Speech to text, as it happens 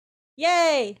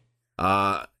Yay!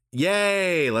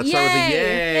 Yay! Let's start with a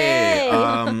yay.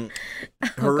 Yay!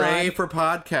 Hooray for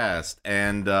podcast!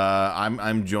 And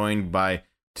I'm joined by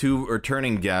two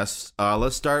returning guests.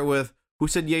 Let's start with who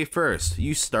said yay first.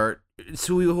 You start.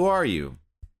 So who are you?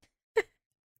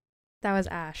 That was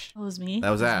Ash. That was me.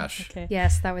 That was Ash. Okay.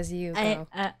 Yes, that was you. Go.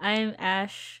 I'm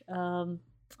Ash.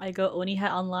 I go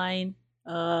Onihat Online.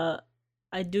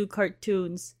 I do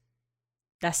cartoons.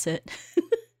 That's it.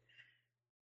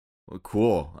 Well,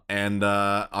 cool. And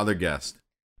other guest.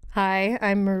 Hi,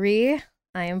 I'm Marie.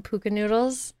 I am Puka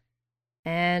Noodles,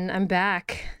 and I'm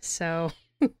back. So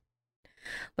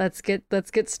let's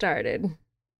get started.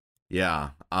 Yeah.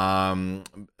 What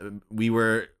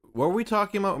were we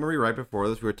talking about, Marie? Right before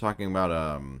this, we were talking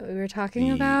about We were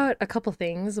talking about a couple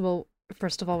things. Well,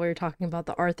 first of all, we were talking about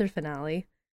the Arthur finale.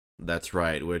 That's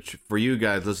right. Which for you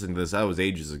guys listening to this, that was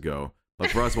ages ago. But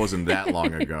for us, wasn't that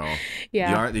long ago.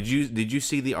 Yeah. Did you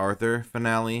see the Arthur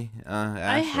finale? Ash, I or know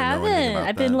anything haven't. about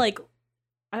I've been that?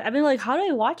 like, how do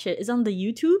I watch it? Is it on the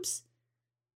YouTubes?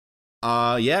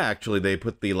 Yeah, actually, they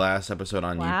put the last episode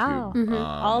on Wow. YouTube. Mhm.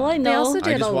 All I They know, also I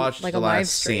did just a, watched like the a live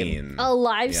last stream. scene. a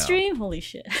live Yeah. stream. Holy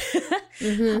shit!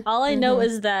 Mhm. All I know Mhm.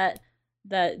 is that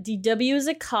DW is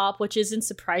a cop, which isn't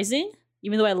surprising,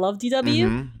 even though I love DW.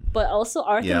 Mhm. But also,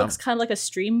 Arthur Yeah. looks kind of like a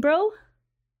stream bro.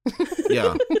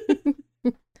 Yeah,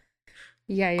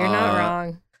 Yeah, you're not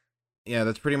wrong. yeah,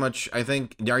 that's pretty much. I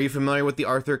think. Are you familiar with the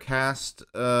Arthur cast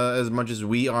as much as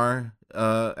we are?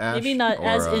 Ash? Maybe not Or,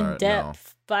 as in no?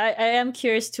 depth, but I am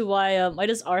curious to why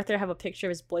does Arthur have a picture of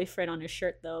his boyfriend on his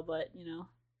shirt though? But you know,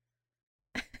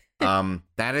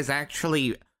 That is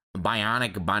actually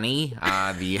Bionic Bunny,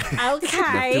 the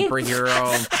okay.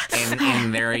 superhero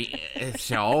in their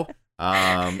show.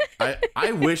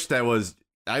 I wish that was.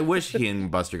 I wish he and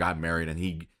Buster got married,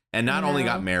 and not only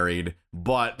got married,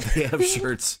 but they have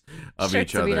shirts of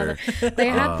Shirts each other. They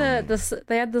had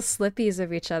they had the slippies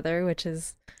of each other, which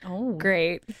is Oh,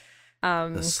 great.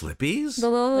 The Slippies? The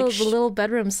little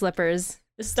bedroom slippers.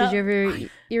 Is Did that, you ever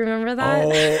you remember that?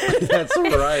 Oh, that's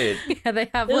right. Yeah, they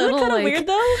have Isn't that little kind of like weird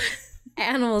though?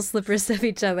 animal slippers of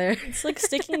each other. It's like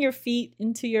sticking your feet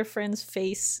into your friend's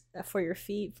face for your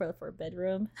feet for a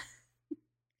bedroom.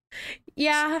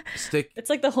 Yeah. It's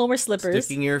like the Homer slippers.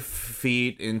 Sticking your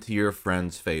feet into your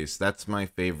friend's face. That's my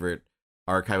favorite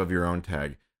archive of your own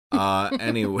tag.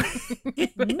 Anyway. Tasty.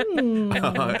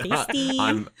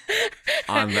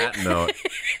 on that note,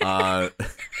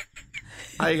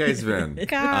 how you guys been?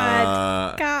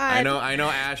 God. I know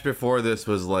Ash before this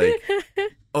was like,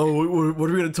 oh, what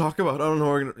are we gonna talk about? I don't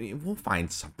know. We'll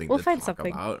find something We'll to find talk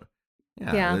something. about.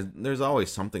 Yeah, Yeah. There's always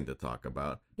something to talk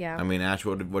about. Yeah. I mean, Ash,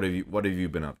 what have you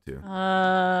been up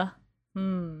to?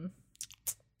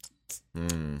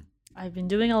 I've been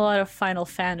doing a lot of Final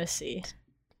Fantasy.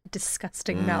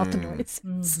 Disgusting mouth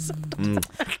noises.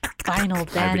 Final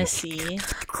Fantasy.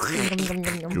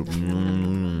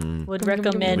 Would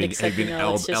recommend, except I've been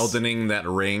it's just... eldening that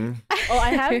ring. Oh,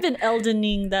 I have been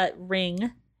eldening that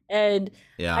ring, and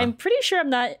Yeah. I'm pretty sure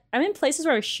I'm in places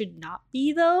where I should not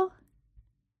be though.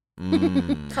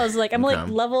 Because like I'm like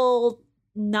Okay. level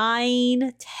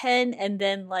 9, 10, and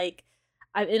then like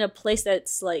I'm in a place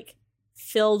that's like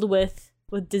filled with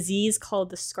disease called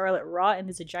the Scarlet Rot, and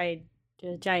there's a giant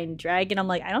dragon. I'm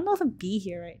like, I don't know if I'm be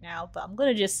here right now, but I'm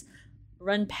gonna just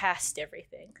run past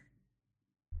everything.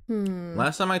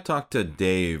 Last time I talked to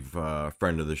Dave,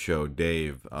 friend of the show,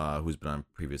 Dave, who's been on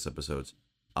previous episodes,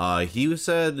 he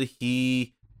said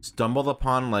he stumbled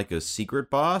upon like a secret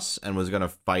boss and was gonna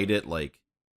fight it like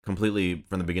completely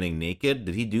from the beginning naked.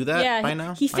 Did he do that Yeah, by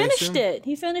now? he I finished assume? it.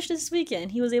 He finished this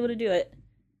weekend. He was able to do it.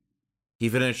 He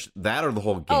finished that or the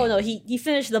whole game? Oh no, he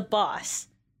finished the boss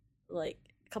like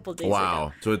a couple days ago.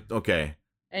 Wow. So okay.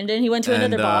 And then he went to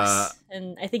another And, boss,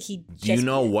 and I think he. Do you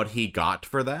know what he got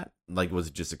for that? Like, was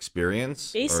it just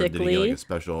experience? Or did he Basically. get like a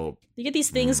special? You get these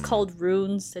things called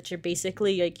runes that are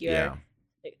basically like Yeah.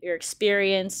 your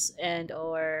experience and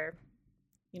or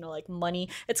like money.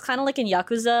 It's kind of like in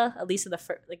Yakuza, at least in the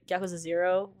like Yakuza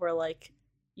 0, where like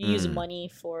you use money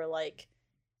for like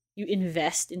you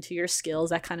invest into your skills,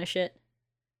 that kind of shit.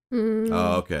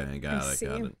 Oh, okay. I got I it. see.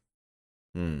 Got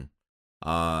it.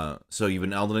 So you've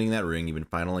been eldening that ring. You've been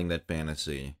finaling that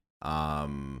fantasy.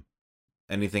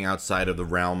 Anything outside of the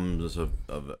realms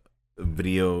of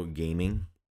video gaming?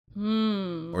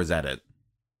 Or is that it?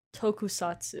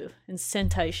 Tokusatsu and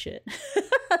Sentai shit.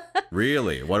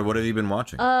 Really? What have you been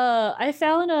watching? I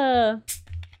found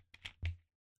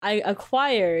I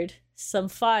acquired some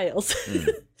files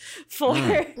for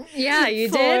Yeah, you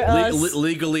for, did. uh,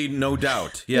 Legally, no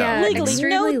doubt. Yeah. Legally,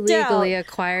 extremely no doubt. legally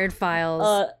acquired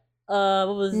files.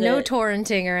 what was No it?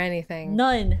 torrenting or anything.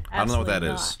 None. I don't know what that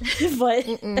Absolutely not. But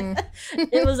Mm-mm.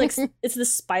 it was like it's the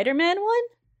Spider-Man one.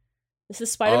 It's the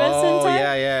Spider-Man Oh, Sentai.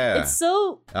 yeah. It's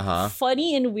so Uh-huh.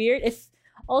 funny and weird. If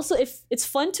it's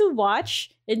fun to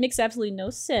watch, it makes absolutely no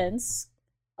sense.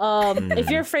 If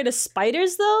you're afraid of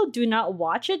spiders, though, do not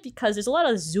watch it because there's a lot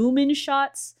of zoom in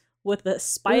shots with the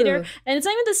spider, Ugh. and it's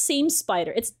not even the same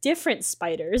spider. It's different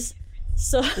spiders.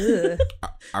 So Ugh.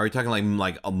 Are we talking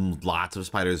like lots of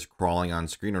spiders crawling on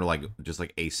screen, or like just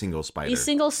like a single spider? a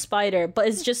single spider, but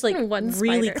it's just like One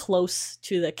really spider. close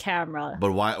to the camera.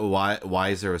 But why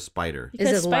is there a spider? Because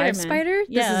Is it live Spider-Man. spider?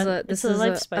 Yeah, it's a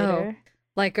live spider.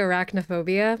 Like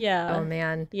arachnophobia? Yeah. Oh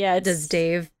man. Yeah, it's,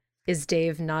 Is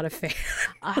Dave not a fan?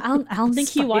 I don't think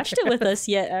he watched it with us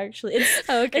yet. Actually, it's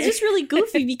Okay. just really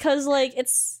goofy because like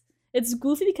it's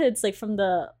goofy because it's like from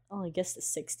the I guess the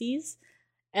 60s,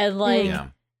 and like Yeah.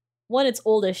 one, it's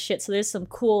old as shit, so there's some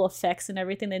cool effects and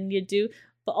everything they need to do,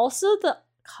 but also the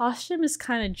costume is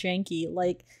kind of janky.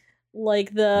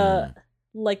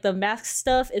 Like the mask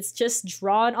stuff, it's just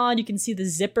drawn on. You can see the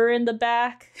zipper in the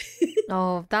back.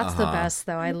 Oh, that's the Uh-huh. best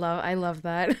though. I love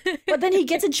that. But then he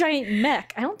gets a giant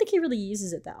mech. I don't think he really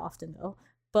uses it that often though.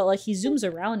 But like he zooms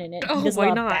around in it. Oh, He does a why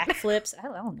lot of not? backflips. I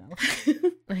don't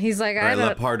know. He's like, I Right, Le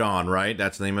don't. Pardon, right?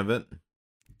 That's the name of it.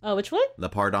 Oh, which one? Le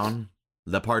Pardon.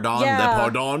 Le Pardon. Yeah. Le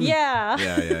Pardon. Yeah.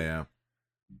 Yeah.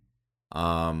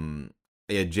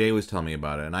 Yeah. Jay was telling me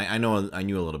about it, and I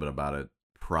knew a little bit about it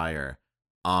prior.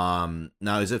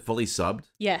 Now is it fully subbed?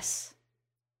 Yes.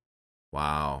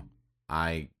 Wow.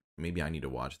 Maybe I need to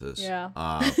watch this. Yeah.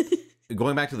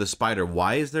 Going back to the spider,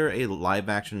 why is there a live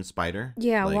action spider?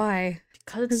 Yeah, Like, why?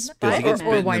 Because it's Because he gets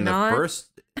Spider-Man. bitten why in not? the first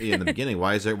in the beginning.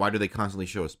 Why do they constantly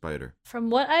show a spider? From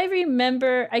what I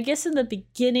remember, I guess in the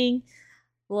beginning,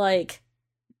 like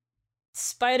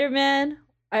Spider-Man.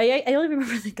 I don't even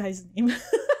remember the guy's name.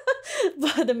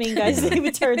 But the main guy's name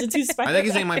turns into I Spider-Man. think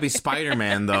his name might be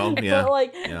Spider-Man though. Yeah. But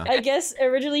like, Yeah. I guess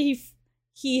originally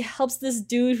he helps this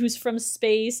dude who's from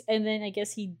space, and then I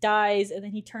guess he dies, and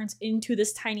then he turns into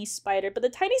this tiny spider. But the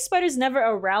tiny spider's never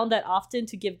around that often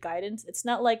to give guidance. It's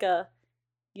not like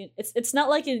it's not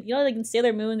like in like in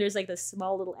Sailor Moon. There's like this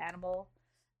small little animal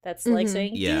that's like Mhm.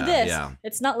 saying Yeah, do this. yeah.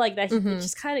 It's not like that. Mhm. It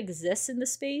just kind of exists in the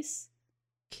space.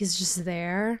 He's just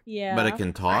there. Yeah. But it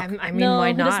can talk. I mean, No, why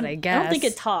it not? doesn't- I guess. I don't think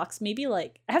it talks. Maybe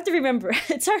like I have to remember.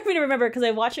 It's hard for me to remember because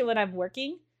I watch it when I'm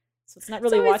working, so it's not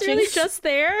really so watching. It's really just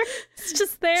there. It's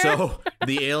just there. So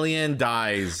the alien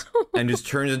dies and just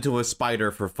turns into a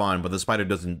spider for fun, but the spider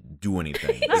doesn't do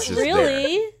anything. It's Not just there.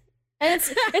 really. And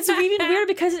it's even weird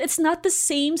because it's not the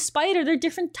same spider. They're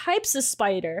different types of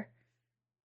spider.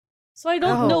 So I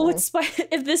don't know Oh. what spider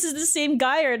if this is the same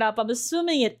guy or not. But I'm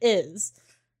assuming it is.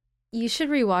 You should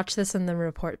rewatch this and then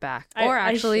report back. I- Or I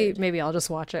actually, should. maybe I'll just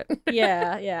watch it.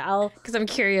 Yeah. I'll Because I'm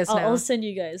curious now. I'll send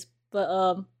you guys. But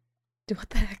What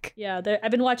the heck? yeah,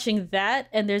 I've been watching that,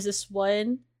 and there's this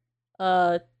one,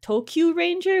 Tokyo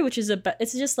Ranger, which is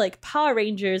it's just like Power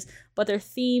Rangers, but their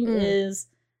theme Mm.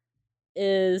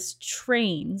 is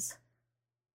trains.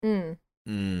 Mm.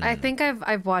 Mm. I think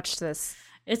I've watched this.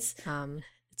 It's I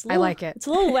a little, like it. It's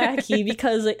a little wacky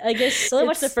because like, I guess I only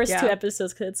watched the It's- first two yeah.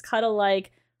 episodes because it's kind of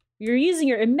like you're using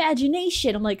your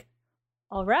imagination. I'm like,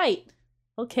 all right,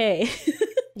 okay.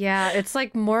 Yeah, it's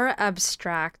like more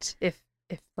abstract. If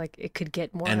like it could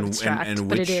get more and abstract. and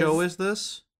but which it show is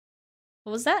this?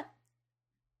 What was that?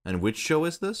 And which show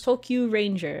is this? Tokyo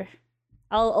Ranger.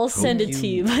 I'll send it to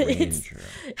you, but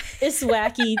it's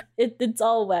wacky. It's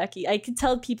all wacky. I can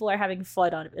tell people are having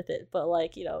fun on with it, but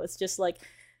like it's just like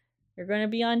you're gonna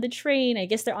be on the train. I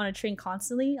guess they're on a train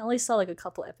constantly. I only saw like a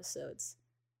couple episodes,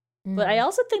 but I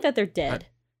also think that they're dead.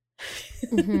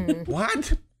 Mhm.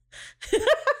 What?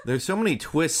 There's so many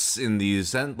twists in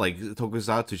these, like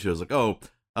tokusatsu shows. Like, oh,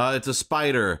 it's a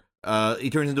spider. He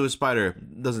turns into a spider.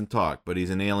 Doesn't talk, but he's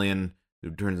an alien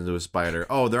who turns into a spider.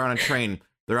 Oh, they're on a train.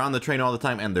 They're on the train all the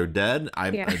time, and they're dead.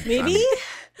 Yeah. Maybe.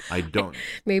 I don't.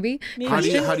 Maybe. How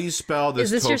do Maybe. you spell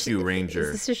this Is this your- Tokyo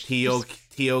Ranger? is this your-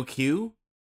 T-O-Q?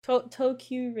 Tokyo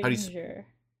do you s- Ranger.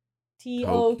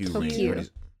 Tokyo T-O-Q. Ranger.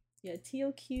 Yeah,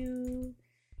 T-O-Q.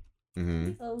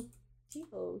 Mm-hmm.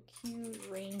 T-O-Q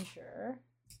Ranger.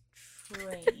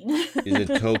 Train. Is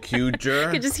it I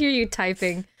Tokyuger? could just hear you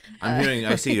typing.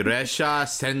 I see Resha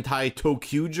Sentai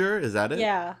Tokyuger. Is that it?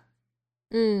 Yeah.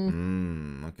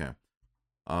 Mm. Okay.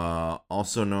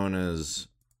 Also known as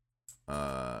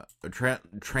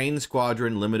Train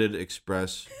Squadron Limited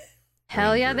Express.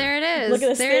 Hell yeah, Ranger. there it is. Look at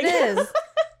this there it thing. is.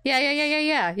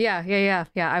 Yeah.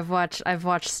 I've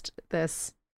watched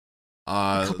this.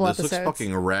 couple This looks episodes.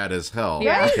 fucking rad as hell.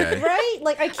 Yeah. Right? Okay. Right?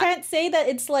 Like I can't say that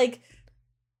it's like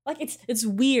like it's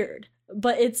weird,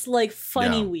 but it's like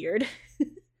funny Yeah. weird.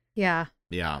 Yeah.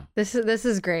 Yeah. This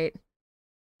is great.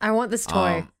 I want this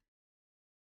toy.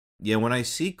 Yeah, when I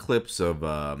see clips of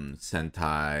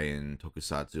Sentai and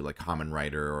Tokusatsu, like Kamen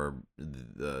Rider or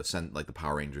like the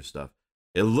Power Rangers stuff,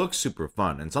 it looks super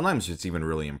fun, and sometimes it's even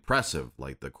really impressive,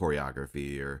 like the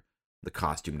choreography or the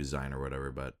costume design or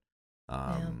whatever. But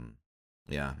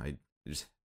yeah, I just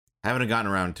haven't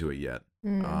gotten around to it yet.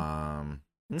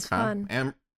 It's okay. fun.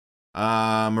 And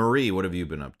Marie, what have you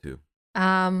been up to?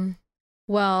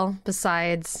 Well,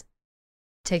 besides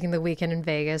taking the weekend in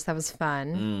Vegas, that was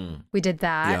fun. We did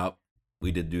that. Yep,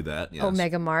 we did do that. Yes.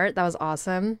 Omega Mart, that was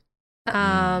awesome.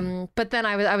 But then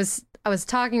I was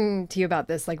talking to you about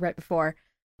this like right before.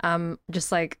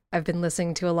 Just like I've been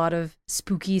listening to a lot of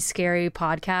spooky, scary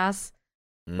podcasts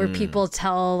where people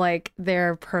tell like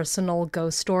their personal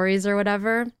ghost stories or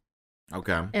whatever.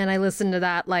 Okay. And I listened to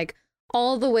that like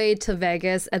all the way to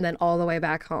Vegas and then all the way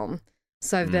back home.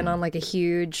 So I've been on like a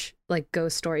huge like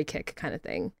ghost story kick kind of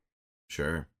thing.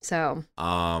 Sure. So,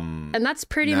 and that's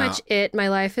pretty much it. My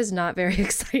life is not very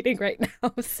exciting right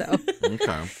now. So,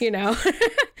 okay. You know,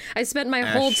 I spent my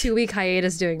whole 2-week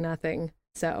hiatus doing nothing.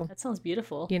 So That sounds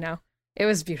beautiful. You know, it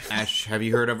was beautiful. Ash, have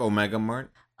you heard of Omega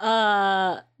Mart?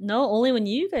 No, only when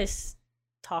you guys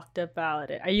talked about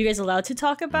it. Are you guys allowed to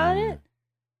talk about it?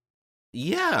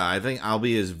 Yeah, I think I'll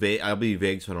be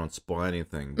vague so I don't spoil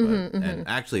anything. But and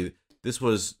actually,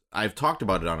 I've talked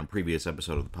about it on a previous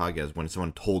episode of the podcast when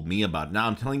someone told me about it. Now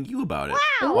I'm telling you about it.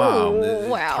 Wow.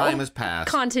 Wow. Time has passed.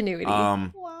 Continuity.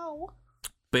 Wow.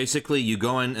 Basically, you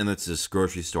go in and it's this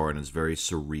grocery store and it's very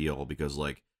surreal because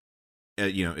like,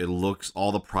 you know, it looks,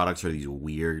 all the products are these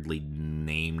weirdly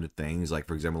named things. Like,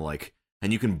 for example, like,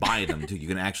 and you can buy them too. You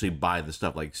can actually buy the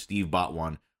stuff. Like Steve bought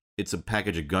one. It's a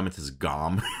package of gum. It says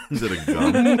gum instead of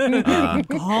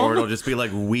gum. Or it'll just be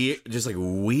like weird,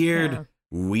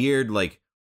 weird,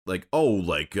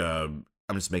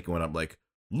 I'm just making one up, like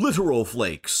literal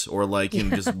flakes, or like, you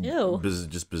know,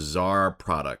 just bizarre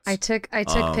products. I took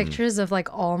pictures of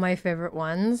like all my favorite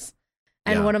ones,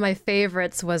 and one of my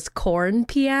favorites was Corn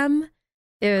PM.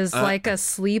 It was like a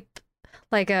sleep,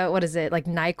 like a, what is it, like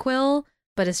NyQuil,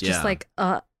 but it's just like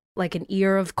an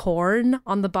ear of corn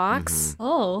on the box.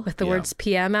 With the words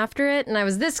PM after it, and I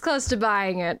was this close to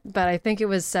buying it, but I think it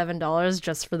was $7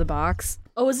 just for the box.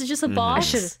 Oh, was it just a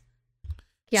box?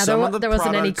 Yeah, there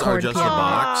wasn't any corn just PM. a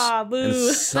box.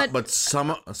 Boo. But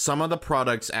some of the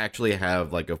products actually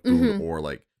have like a food or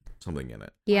like something in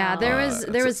it. Yeah,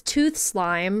 there was tooth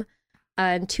slime,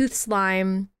 and tooth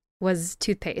slime was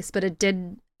toothpaste, but it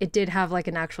did have like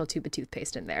an actual tube of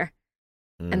toothpaste in there.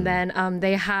 And then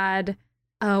they had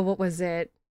what was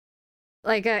it?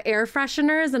 Like air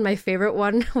fresheners, and my favorite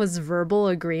one was Verbal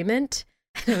Agreement.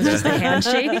 It was just a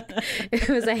handshake. It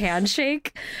was a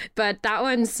handshake, but that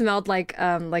one smelled like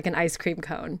an ice cream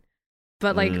cone.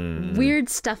 But like weird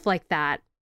stuff like that.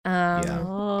 It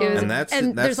was,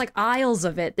 and there's like aisles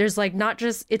of it. There's like not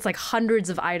just, it's like hundreds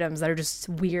of items that are just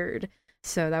weird.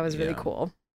 So that was really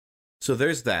cool. So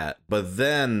there's that, but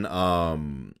then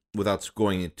without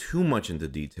going too much into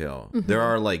detail, there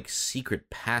are like secret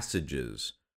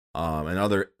passages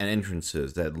and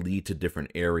entrances that lead to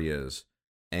different areas,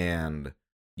 and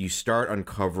you start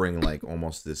uncovering like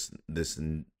almost this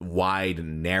wide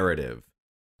narrative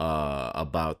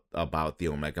about the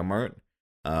Omega Mart,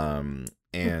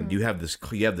 and you have this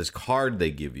card they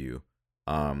give you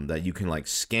that you can like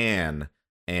scan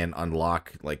and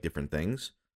unlock like different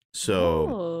things.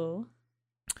 So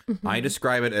I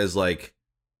describe it as like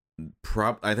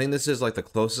I think this is like the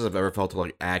closest I've ever felt to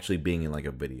like actually being in like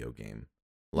a video game.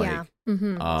 Like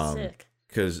Sick.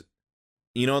 Because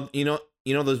you know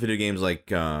those video games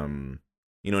like in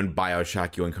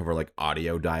BioShock you uncover like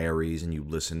audio diaries and you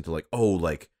listen to like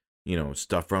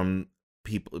stuff from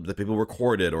people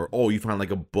recorded, or you find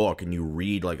like a book and you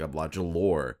read like a bunch of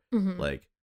lore. Like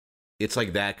it's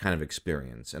like that kind of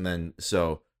experience. And then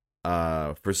so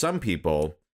for some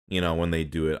people, when they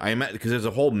do it, because there's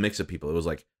a whole mix of people. It was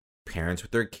like parents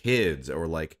with their kids, or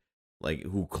like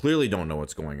who clearly don't know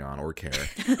what's going on or care.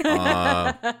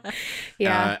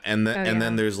 And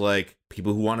then there's like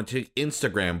people who want to take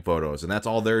Instagram photos, and that's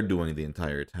all they're doing the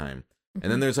entire time.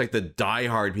 And then there's like the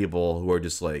diehard people who are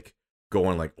just like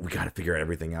going like, we got to figure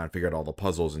everything out, figure out all the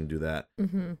puzzles and do that.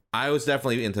 I was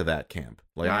definitely into that camp.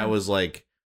 Like I was like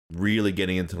really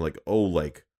getting into like,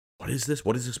 what is this?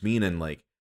 What does this mean? And like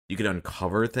you can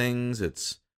uncover things.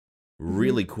 It's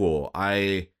really cool.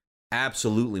 I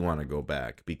absolutely want to go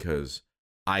back because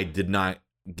I did not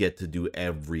get to do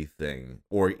everything,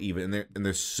 or even and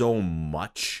there's so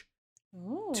much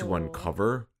to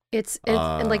uncover. It's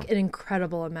like an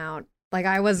incredible amount. Like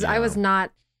I was Yeah.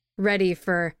 not ready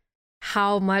for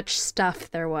how much stuff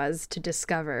there was to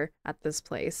discover at this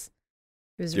place.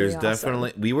 It was really There's awesome.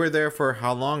 definitely. We were there for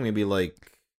how long? Maybe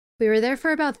like. We were there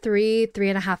for about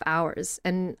 3.5 hours,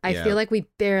 and I Yeah. feel like we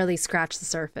barely scratched the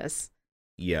surface.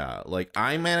 Yeah, like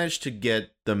I managed to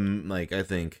get them. Like I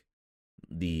think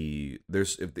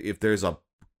there's if there's a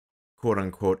quote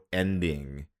unquote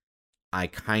ending, I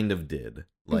kind of did.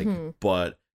 Like, Mhm.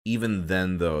 but even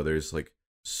then though, there's like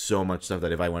so much stuff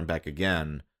that if I went back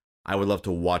again, I would love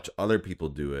to watch other people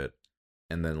do it,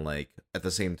 and then like at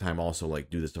the same time also like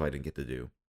do the stuff I didn't get to do.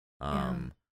 Yeah.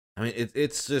 I mean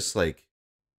it's just like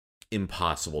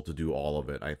impossible to do all of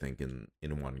it, I think,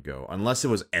 in one go, unless it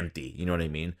was empty, you know what I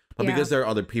mean? But Yeah. because there are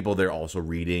other people there also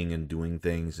reading and doing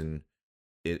things, and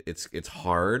it's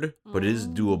hard, but it is Oh.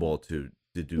 doable to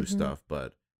do Mhm. stuff.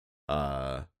 But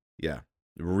yeah,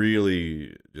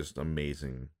 really just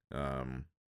amazing.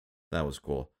 That was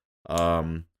cool.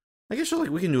 I guess like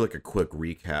we can do like a quick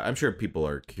recap. I'm sure people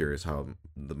are curious how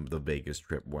the Vegas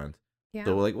trip went. Yeah.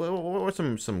 So like what were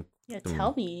some Yeah,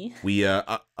 tell me. we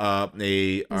our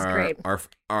great.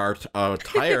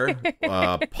 tire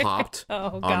popped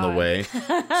Oh, on the God. way,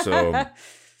 so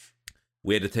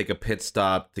we had to take a pit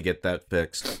stop to get that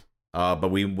fixed.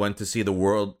 But we went to see the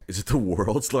world. Is it the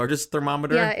world's largest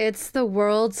thermometer? Yeah, it's the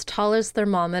world's tallest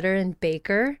thermometer in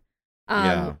Baker.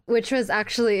 Yeah. Which was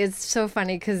actually, it's so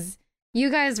funny because you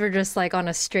guys were just like on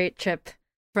a straight trip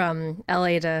from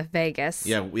LA to Vegas.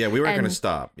 Yeah, we weren't gonna And-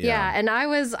 stop. Yeah, and I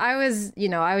was,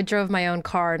 I drove my own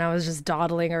car and I was just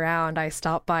dawdling around. I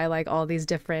stopped by like all these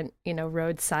different,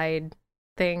 roadside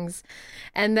things.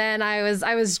 And then I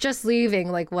was just leaving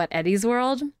like Eddie's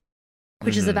World,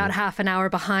 which is Mhm. about half an hour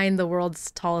behind the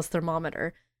world's tallest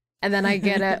thermometer. And then I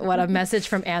get a message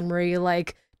from Anne Marie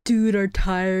like, dude, our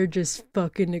tire just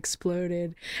fucking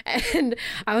exploded. And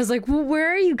I was like, well,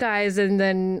 where are you guys? And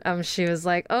then she was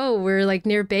like, oh, we're like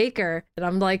near Baker. And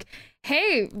I'm like,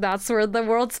 hey, that's where the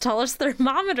world's tallest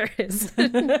thermometer is.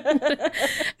 And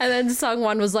then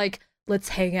Sungwon was like, let's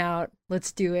hang out.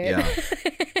 Let's do it.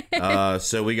 Yeah.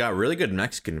 So we got really good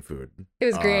Mexican food. It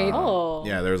was great. Oh.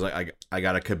 Yeah, there was like I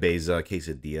got a cabeza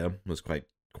quesadilla. It was quite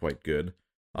good.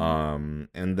 And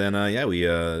then we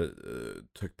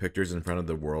took pictures in front of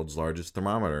the world's largest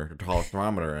thermometer, tallest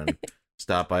thermometer, and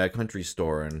stopped by a country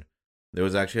store, and it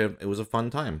was actually it was a fun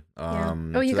time. Yeah.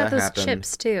 You Oh, you got those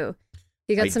chips too.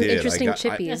 You got I some did. I interesting got-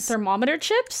 Yeah, chippies. thermometer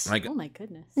chips? I g- Oh my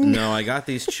goodness. No, I got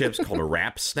these chips called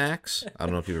Wrap Snacks. I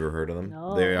don't know if you've ever heard of them.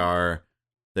 No.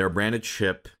 They're a branded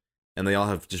chip, and they all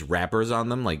have just wrappers on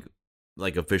them,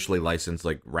 like officially licensed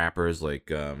like wrappers, like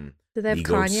Do they have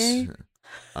Migos.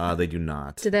 Kanye? They do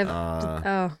not. Do they have?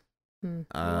 Uh, You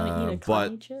want to eat a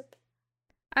but Kanye chip?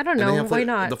 I don't and they know. have Why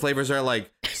not? The flavors are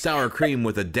like sour cream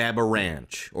with a dab of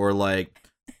ranch, or like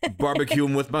barbecue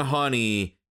with my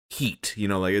honey heat.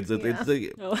 Like it's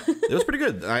like, Oh. it was pretty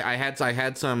good. I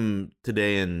had some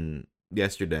today and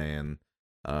yesterday, and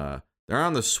they're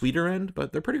on the sweeter end,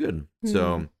 but they're pretty good.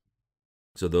 So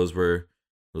those were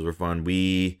fun.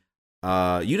 We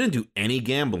you didn't do any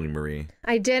gambling, Marie.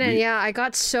 I didn't. we- Yeah, I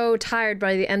got so tired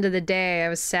by the end of the day. I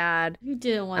was sad. You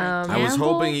didn't want to I was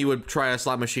hoping you would try a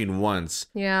slot machine once.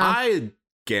 Yeah. I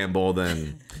gambled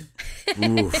and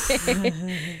oof.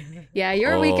 Yeah,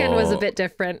 your weekend was a Oh. bit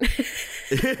different.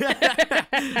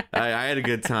 I had a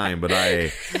good time, but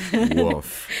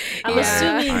woof. I'm Yeah.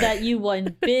 assuming that you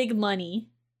won big money.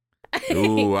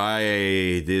 Ooh, I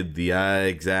did the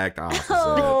exact opposite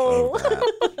Oh. of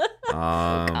that.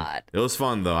 God. It was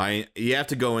fun though. You have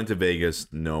to go into Vegas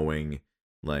knowing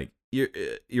like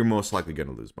you're most likely going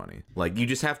to lose money. Like you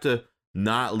just have to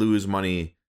not lose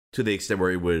money to the extent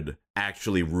where it would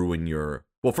actually ruin your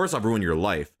first off ruin your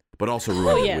life, but also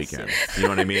ruin your yes, weekend. yes. You know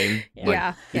what I mean? Yeah.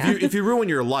 Like, Yeah. If you ruin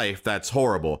your life, that's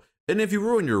horrible. And if you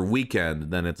ruin your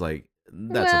weekend, then it's like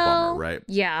that's a bummer, right?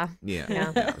 Yeah. Yeah.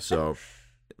 Yeah. Yeah. So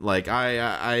like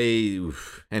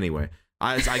anyway,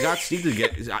 I got Steve to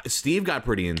get Steve got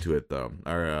pretty into it though.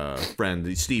 Our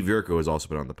friend Steve Yurko has also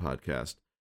been on the podcast.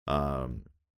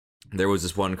 There was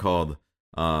this one called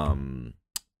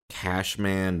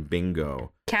Cashman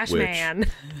Bingo. Cashman.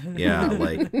 Yeah,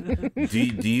 like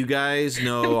do you guys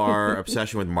know our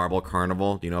obsession with Marble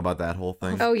Carnival? Do you know about that whole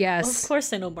thing? Oh Of yes.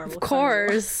 course I know Marble Of Carnival.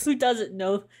 course. Who doesn't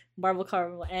know Marble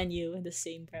Carnival and you in the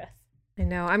same breath? I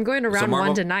know. I'm going to round Marble-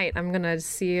 one tonight. I'm gonna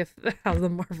see if how the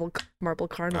Marble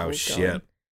Carnival Oh is shit. going.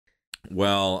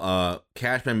 Well,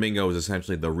 Cashman Bingo is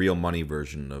essentially the real money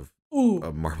version of Ooh.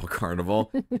 Marble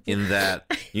Carnival, in that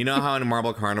you know how in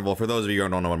Marble Carnival, for those of you who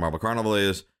don't know what Marble Carnival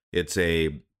is, it's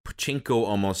a pachinko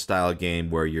almost style game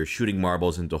where you're shooting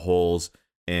marbles into holes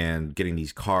and getting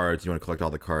these cards. You want to collect all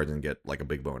the cards and get like a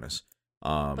big bonus.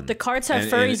 But the cards have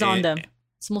furries on them.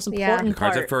 It's the most important the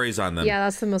cards part. have furries on them. Yeah,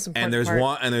 that's the most important and there's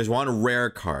part. there's one rare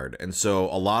card, and so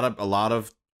a lot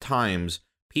of times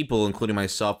people, including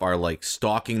myself, are like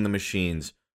stalking the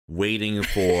machines, waiting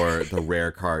for the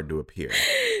rare card to appear.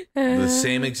 The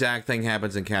same exact thing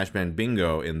happens in Cashman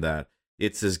Bingo, in that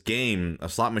it's this game, a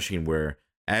slot machine, where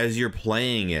as you're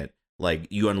playing it, like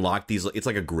you unlock these, it's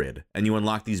like a grid, and you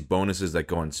unlock these bonuses that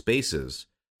go in spaces.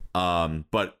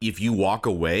 But if you walk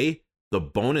away, the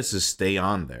bonuses stay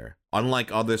on there.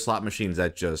 Unlike other slot machines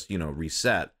that just,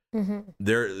 reset,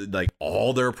 they're like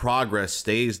all their progress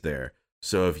stays there.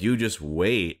 So if you just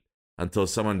wait until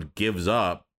someone gives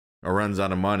up or runs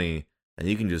out of money, and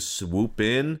you can just swoop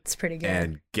in, It's pretty good.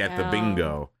 and get the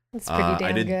bingo. It's pretty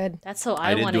damn good. That's how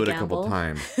I I want did to do it gamble. a couple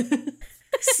times.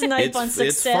 Snipe on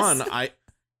success. It's fun.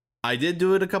 I did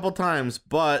do it a couple times,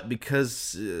 but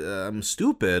because I'm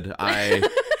stupid,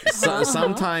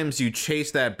 sometimes you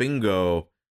chase that bingo,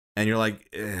 and you're like,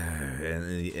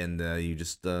 and you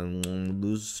just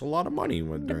lose a lot of money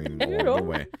during the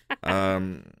way.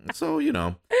 So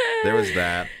there was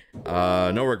that.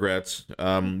 No regrets.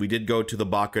 We did go to the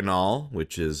Bacchanal,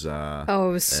 which is It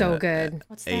was so good.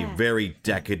 What's a that? very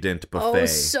decadent buffet. Oh,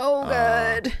 so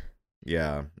good.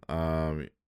 Yeah.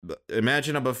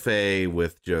 Imagine a buffet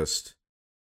with just,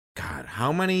 God,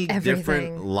 how many different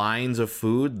Everything. lines of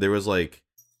food? There was like,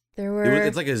 There were.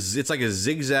 it's like a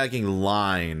zigzagging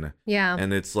line, yeah,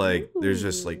 and it's like there's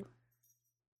just like,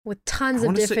 with tons I of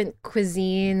wanna say- different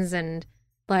cuisines, and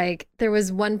like there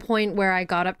was one point where I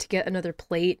got up to get another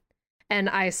plate, and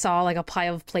I saw like a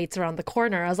pile of plates around the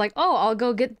corner. I was like, oh, I'll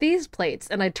go get these plates,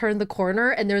 and I turned the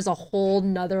corner, and there's a whole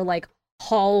nother like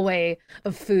hallway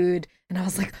of food, and I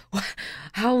was like, what?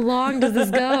 How long does this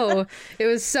go? It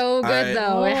was so good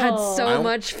though. It had so I-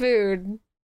 much food.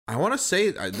 I want to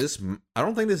say this. I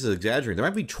don't think this is exaggerating. There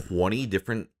might be 20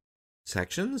 different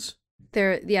sections.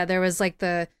 There was like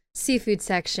the seafood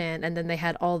section, and then they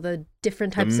had all the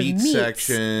different The types meat of meats,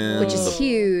 section, which is the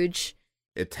huge.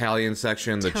 Italian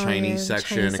section, the Italian, Chinese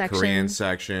section, Chinese the Korean section.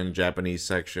 section, Japanese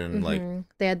section. Like Mhm.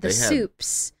 They had the they had-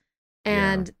 soups,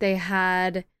 and they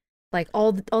had like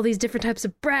all these different types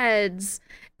of breads,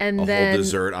 and a then whole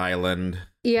dessert island.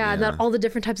 and then Yeah. all the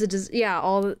different types of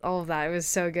all of that. It was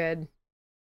so good,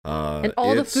 and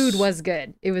all the It's- food was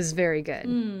good. It was very good.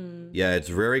 Hmm. Yeah, it's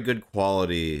very good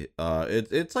quality.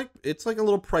 It's like a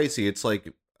little pricey. It's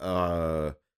like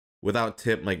without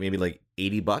tip, like maybe like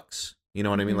 $80. You know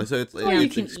what I mean? Mhm. Like, so it's, All you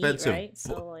it's can expensive, eat, right?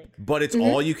 So like, but it's Mhm.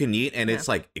 all you can eat, and Yeah. it's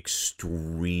like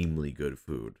extremely good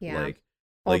food. Yeah. Like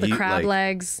All like the you- crab like,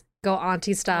 legs go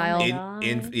auntie style, my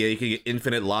In, God. yeah, you can get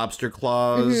infinite lobster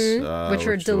claws, Mhm. which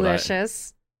were is what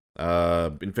delicious.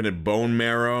 infinite bone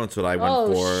marrow. That's what I went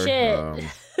oh for. shit.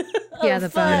 Yeah, Oh, the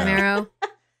fuck. bone marrow.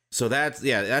 So that's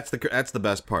the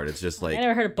best part. It's just like I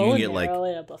never heard of you can bone get, like- marrow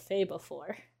in a buffet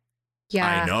before.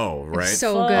 Yeah, I know, right? It's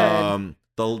so Fuck. good.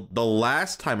 The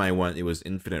last time I went, it was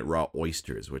infinite raw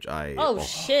oysters, which Oh,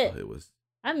 shit. it was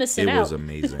I'm missing out. was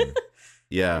amazing.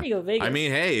 Yeah, I need to go Vegas. I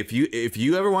mean, hey, if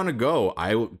you ever want to go,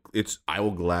 I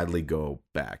will gladly go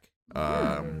back.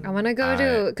 I want to go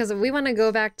to because we want to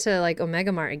go back to like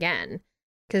Omega Mart again,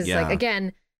 because Yeah. like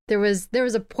again there was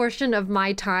a portion of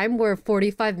my time where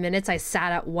 45 minutes I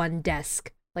sat at one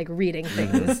desk like reading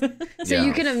things. So Yeah.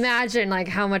 you can imagine like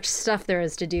how much stuff there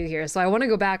is to do here. So I want to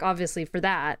go back obviously for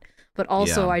that, but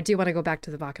also Yeah. I do want to go back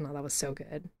to the Bacchanal. That was so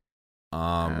good.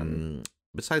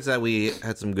 Besides that, we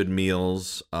had some good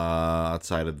meals.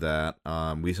 Outside of that,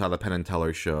 we saw the Penn and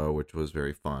Teller show, which was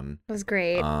very fun. It was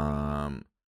great.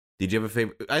 Did you have a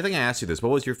favorite? I think I asked you this.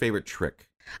 What was your favorite trick?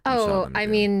 you saw Oh, them I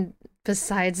do? mean,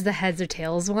 besides the heads or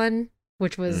tails one,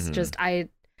 which was Mhm. just I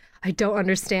don't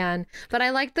understand, but I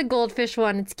like the goldfish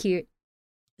one. It's cute.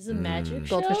 Is it magic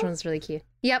show? Goldfish one's really cute.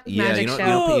 Yep, Yeah, magic you know,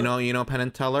 show. you know Penn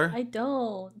and Teller. I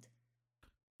don't.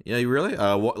 Yeah, you really?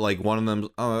 What, like one of them?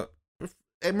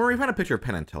 Hey, Marie, found a picture of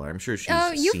Penn and Teller. I'm sure she's.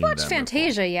 Oh, you've seen watched them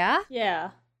Fantasia, yeah?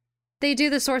 Yeah. They do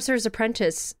the Sorcerer's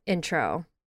Apprentice intro.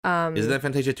 Before. Isn't that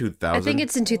Fantasia 2000? I think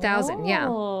it's in 2000. Yeah.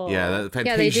 Oh. Yeah, that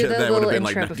Yeah, they do Fantasia the that would have little been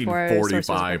like intro before Sorcerer's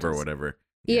 1945 or Apprentice. whatever.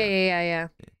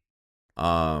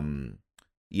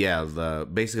 Yeah. The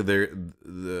basically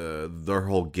their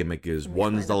whole gimmick is Let me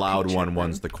one's find the a loud picture one, of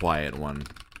one's them. the quiet one.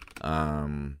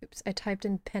 Oops, I typed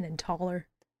in pen and taller.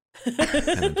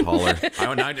 Penn and Taller.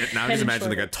 Now I just and imagine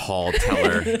like shorter. a tall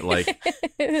teller, like Pen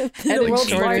The and world's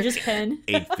shorter. largest pen.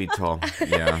 8 feet tall.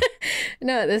 Yeah.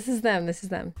 No, this is them.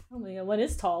 Oh my god, what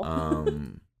is tall?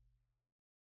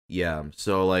 Yeah.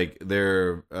 So like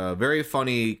they're very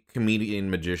funny comedian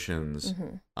magicians.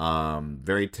 Mhm.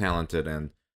 Very talented, and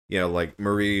like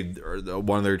Marie,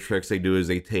 one of their tricks they do is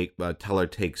they take Teller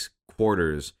takes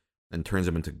quarters and turns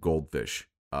them into goldfish.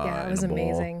 Yeah, it was in a bowl.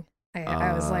 amazing.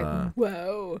 I was like,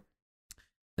 whoa.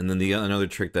 And then another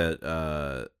trick that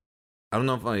I don't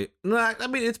know if I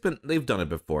mean they've done it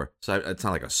before, so it's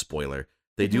not like a spoiler.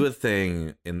 They do a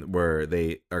thing where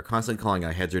they are constantly calling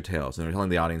out heads or tails, and they're telling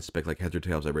the audience to pick like heads or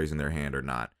tails by raising their hand or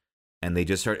not, and they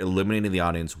just start eliminating the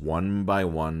audience one by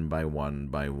one by one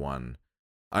by one.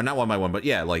 Not one by one, but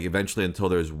yeah, like eventually until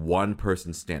there's one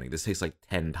person standing. This takes like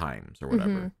 10 times or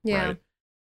whatever, Yeah. right?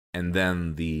 And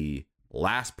then the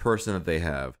last person that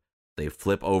they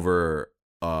flip over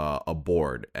a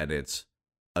board, and it's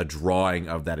a drawing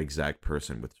of that exact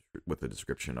person with a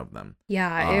description of them.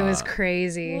 Yeah, it was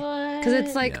crazy. Because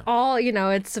it's like Yeah. all,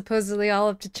 it's supposedly all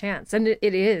up to chance. And it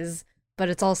is, but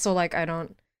it's also like I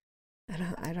don't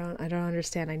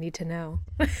understand. I need to know.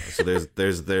 So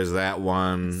there's that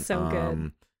one. So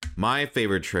good. My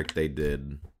favorite trick they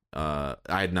did,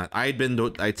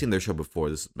 I'd seen their show before.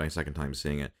 This is my second time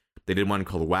seeing it. They did one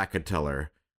called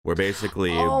Whack-A-Teller, where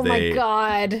basically Oh my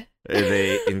god.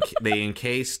 they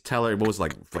encase Teller. What was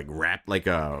it, like wrap like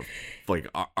a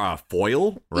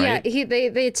foil, right? Yeah,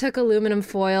 they took aluminum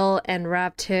foil and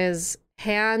wrapped his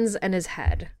hands and his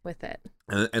head with it.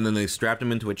 And then they strapped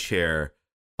him into a chair.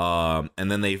 And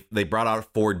then they brought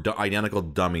out 4 identical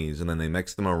dummies, and then they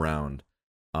mixed them around.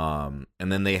 And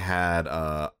then they had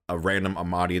a random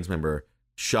audience member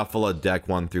shuffle a deck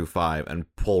 1 through 5 and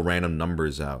pull random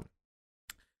numbers out.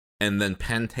 And then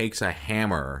Penn takes a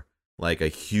hammer, like a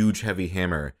huge heavy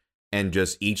hammer, and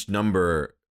just each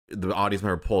number the audience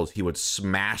member pulls, he would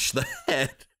smash the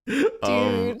head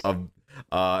of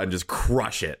and just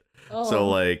crush it. Oh. So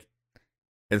like,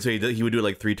 and so he would do it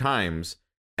like 3 times,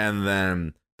 and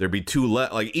then there'd be 2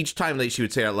 like each time that she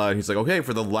would say it out loud, he's like, okay,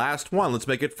 for the last one, let's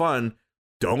make it fun.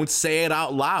 Don't say it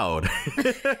out loud.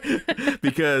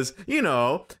 Because,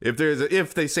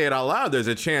 if they say it out loud, there's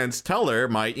a chance Teller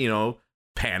might,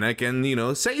 panic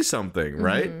and, say something,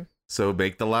 right? Mm-hmm. So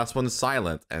make the last one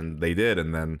silent. And they did.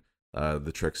 And then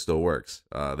the trick still works.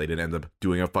 They didn't end up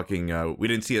doing a fucking, we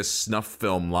didn't see a snuff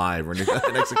film live or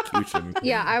an execution.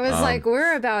 Yeah, I was like,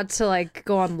 we're about to like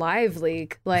go on Live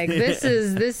Leak. Like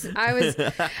I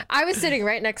was sitting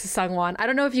right next to Sungwon. I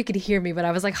don't know if you could hear me, but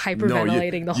I was like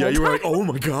hyperventilating the whole time. Yeah, you were like, oh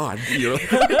my God.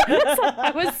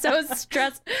 I was so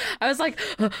stressed. I was like,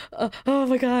 oh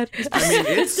my God. I mean,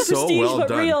 it's Super so Steve, well but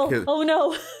done. real. Oh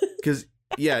no. Because,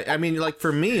 yeah, I mean, like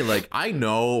for me, like I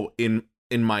know in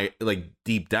my like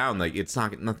deep down, like it's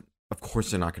not of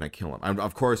course they're not gonna kill him.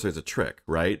 Of course there's a trick,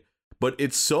 right? But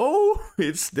it's still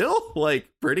like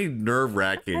pretty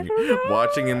nerve-wracking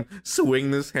watching him swing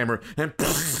this hammer and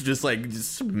just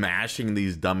smashing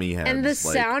these dummy heads. And the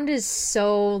sound is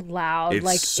so loud. It's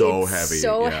like so it's heavy.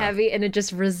 So yeah. heavy, and it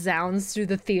just resounds through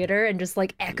the theater and just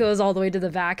like echoes all the way to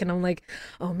the back. And I'm like,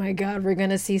 oh my God, we're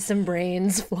gonna see some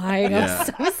brains flying. Yeah.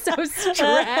 I was so stressed.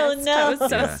 Oh, no. I was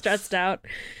so Yeah. stressed out.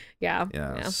 Yeah.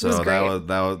 Yeah. It So was great.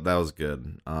 that was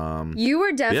good. You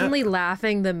were definitely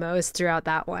laughing the most throughout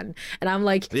that one. And I'm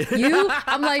like, you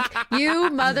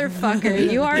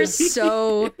motherfucker, you are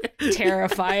so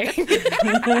terrifying.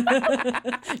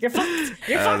 You're fucked.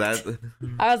 You're fucked.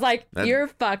 I was like, you're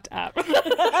fucked up.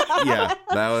 Yeah,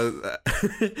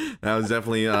 that was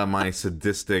definitely my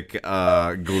sadistic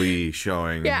glee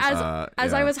showing. Yeah,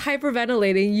 as I was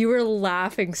hyperventilating, you were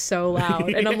laughing so loud.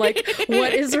 And I'm like,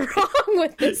 what is wrong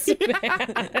with this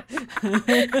man?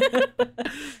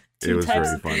 It was types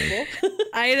very of funny. people.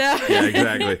 I know. Yeah,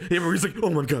 exactly. Everybody's like, oh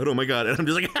my God, and I'm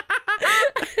just like,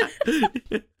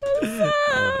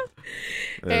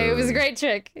 Hey, it was a great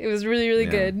trick. It was really, really Yeah.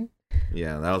 good.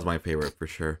 Yeah, that was my favorite for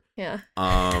sure. Yeah.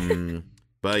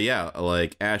 But yeah,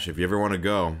 like Ash, if you ever want to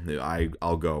go,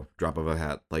 I'll go. Drop of a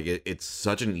hat. Like it's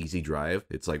such an easy drive.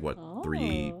 It's like what Oh.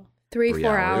 3 3-4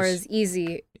 hours? hours,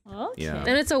 easy. Okay. Yeah.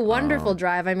 And it's a wonderful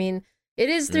drive. I mean, it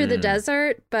is through the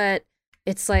desert, but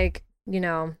it's like, you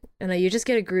just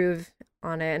get a groove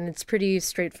on it, and it's pretty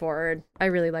straightforward. I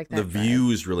really like that. The drive.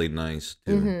 view's really nice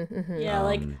too. Yeah,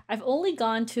 like I've only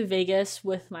gone to Vegas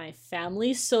with my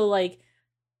family, so like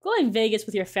going Vegas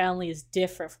with your family is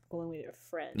different from going with your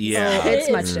friends. Yeah. It's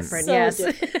It much is different, so yes.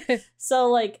 different. So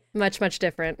like, Much, much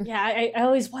different. yeah, I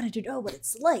always wanted to know what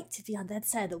it's like to be on that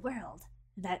side of the world.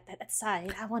 That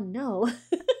side, I want to know.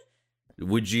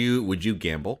 Would you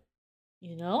gamble?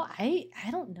 I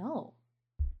don't know.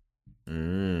 I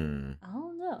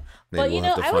don't know. Maybe But we'll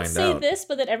have to I would find say out. this,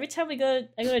 but then every time I go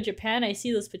to Japan, I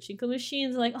see those pachinko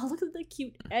machines. I'm like, oh, look at the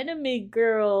cute anime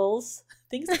girls.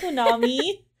 Thanks,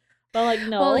 Konami. But I'm like,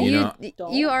 no, Well,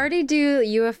 don't. you already do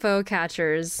UFO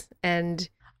catchers, and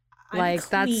I'm like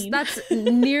clean. that's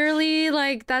nearly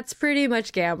like that's pretty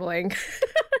much gambling.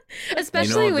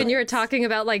 Especially when you were talking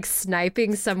about like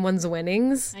sniping someone's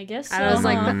winnings. I guess so. I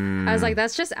was like,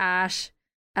 that's just Ash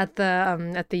at the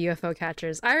UFO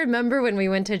catchers. I remember when we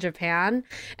went to Japan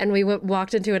and we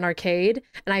walked into an arcade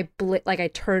and I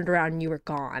turned around and you were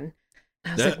gone.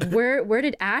 I was like, where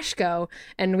did Ash go?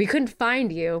 And we couldn't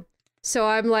find you. So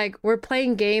I'm like, we're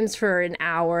playing games for an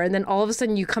hour, and then all of a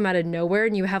sudden you come out of nowhere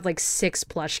and you have like 6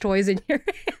 plush toys in your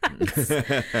hands.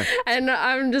 And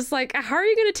I'm just like, how are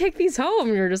you going to take these home?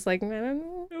 And you're just like, I don't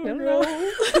know. I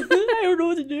don't know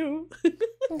what to do.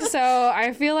 So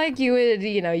I feel like you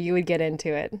would get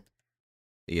into it.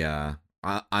 Yeah.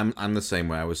 I'm the same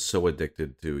way. I was so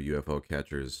addicted to UFO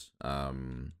catchers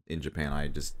in Japan.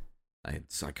 I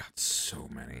got so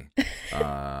many.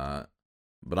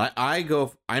 But I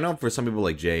know for some people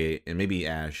like Jay and maybe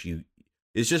Ash,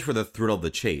 it's just for the thrill of the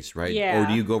chase, right? Yeah. Or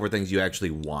do you go for things you actually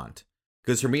want?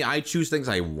 Because for me, I choose things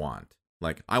I want.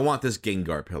 Like, I want this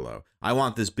Gengar pillow. I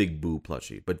want this Big Boo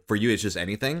plushie. But for you, it's just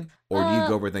anything? Or do you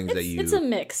go for things that you It's a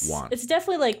mix. want? It's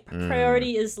definitely like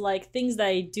priority is like things that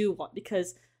I do want,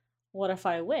 because what if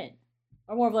I win?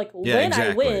 Or more of like, when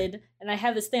I win and I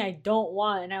have this thing I don't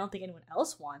want and I don't think anyone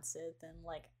else wants it, then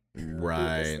like,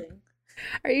 right. do this thing.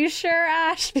 Are you sure,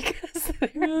 Ash? Because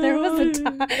there was a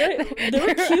time. They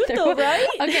were cute though, right?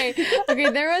 Okay.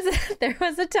 There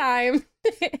was a time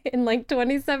in like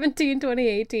 2017,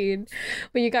 2018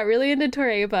 when you got really into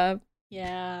Toreba.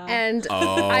 Yeah. And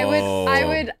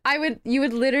you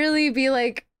would literally be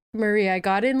like, Marie, I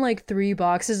got in like 3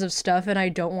 boxes of stuff and I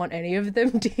don't want any of them.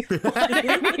 Do you want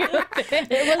any of them?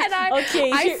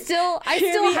 I still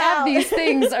have these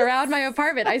things around my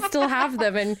apartment. I still have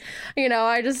them, and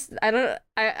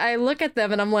I look at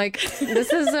them and I'm like,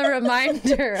 this is a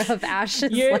reminder of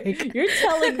Ash's. You're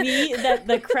telling me that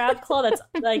the crab claw that's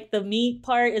like the meat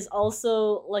part is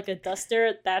also like a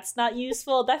duster that's not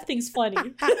useful? That thing's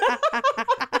funny.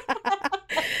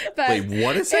 But wait,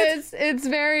 what is it?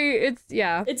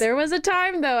 There was a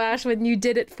time though, Ash, when you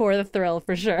did it for the thrill,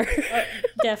 for sure.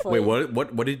 Definitely. Wait,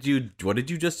 what did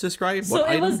you just describe? So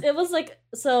it was like,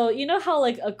 so you know how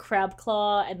like a crab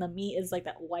claw and the meat is like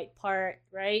that white part,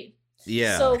 right?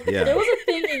 Yeah. So there was a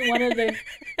thing in one of the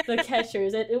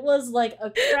catchers. It was like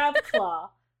a crab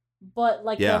claw, but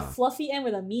like the fluffy end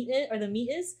where the meat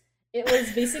is, it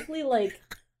was basically like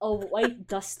a white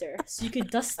duster, so you could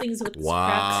dust things with this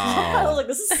crab claw. I was like,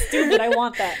 this is stupid. I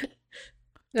want that.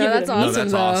 No, that's awesome. No,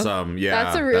 that's awesome. Yeah,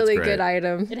 that's a really good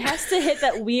item. It has to hit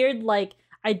that weird, like,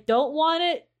 I don't want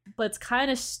it, but it's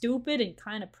kind of stupid and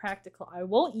kind of practical. I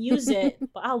won't use it,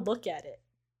 but I'll look at it.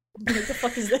 What the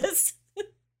fuck is this?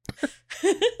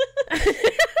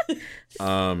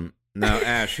 Now,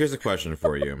 Ash, here's a question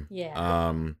for you.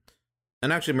 Yeah.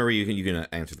 And actually, Marie, you can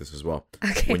answer this as well.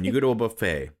 Okay. When you go to a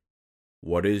buffet,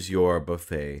 what is your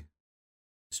buffet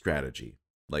strategy?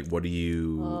 Like, what do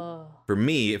you? For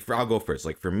me, I'll go first.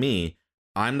 Like, for me,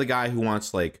 I'm the guy who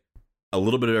wants like a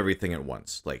little bit of everything at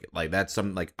once. Like that's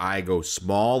something like I go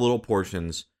small little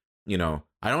portions. You know,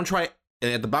 I don't try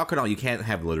at the Bacchanal. You can't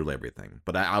have literally everything,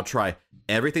 but I'll try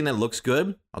everything that looks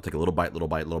good. I'll take a little bite,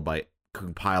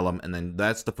 compile them, and then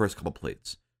that's the first couple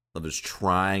plates. I'm just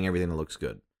trying everything that looks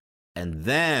good, and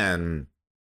then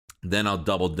I'll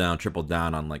double down, triple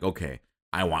down on like, okay,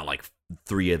 I want like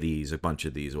 3 of these, a bunch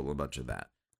of these, or a bunch of that.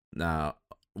 Now,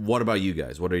 what about you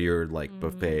guys? What are your like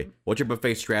buffet? What's your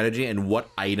buffet strategy, and what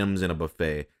items in a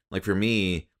buffet? Like for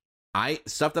me,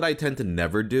 stuff that I tend to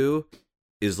never do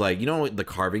is like, you know, the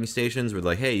carving stations where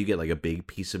like, hey, you get like a big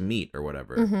piece of meat or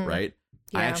whatever, right?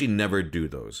 Yeah. I actually never do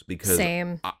those because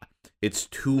it's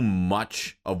too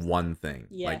much of one thing.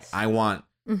 Yes. Like I want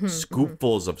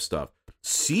scoopfuls of stuff.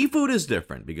 Seafood is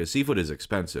different because seafood is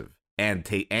expensive and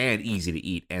easy to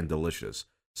eat and delicious.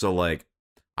 So like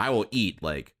I will eat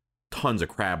like tons of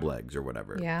crab legs or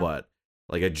whatever, but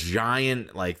like a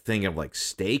giant like thing of like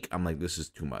steak, I'm like, this is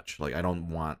too much. Like I don't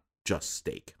want just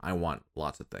steak. I want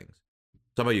lots of things.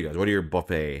 So how about you guys? What are your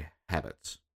buffet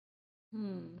habits?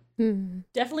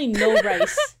 Definitely no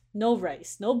rice. No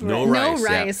rice. No bread. No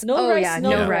rice. No rice. Yeah.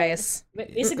 No rice.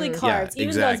 Basically carbs.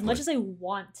 Even though as much as I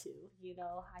want to, you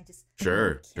know, I just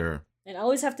sure. And I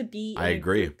always have to be in I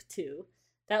agree. a group too.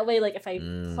 That way, like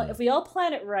if we all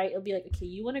plan it right, it'll be like, okay,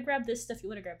 you want to grab this stuff, you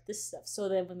want to grab this stuff. So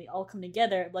then when we all come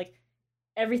together, like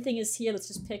everything is here. Let's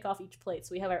just pick off each plate.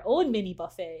 So we have our own mini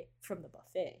buffet from the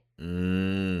buffet.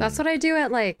 That's what I do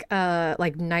at like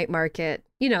night market.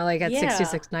 You know, like at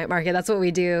 66 night market. That's what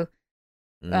we do.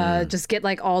 Just get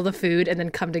like all the food and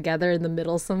then come together in the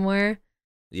middle somewhere.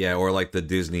 Yeah, or like the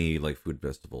Disney like food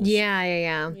festivals.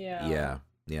 Yeah.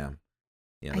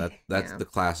 That's the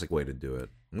classic way to do it.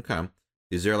 Okay.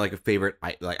 Is there like a favorite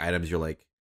like items you're like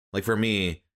for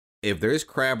me, if there's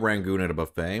crab rangoon at a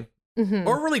buffet, Mhm.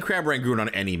 or really crab rangoon on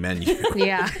any menu,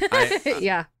 Yeah.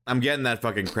 Yeah. I'm getting that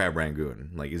fucking crab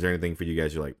rangoon. Like, is there anything for you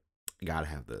guys you're like, gotta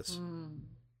have this?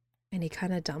 Any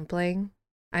kind of dumpling.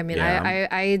 I mean, Yeah.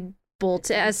 I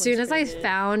bolted as soon as I Dumpling's pretty good.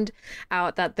 found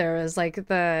out that there was like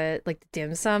the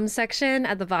dim sum section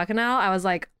at the Bacchanal. I was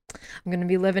like, I'm gonna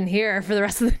be living here for the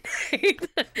rest of the night.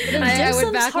 The I dim went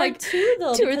sum's back hard like too,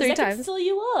 though, 2 or because 3 that can times. fill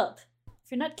you up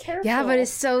if you're not careful. Yeah, but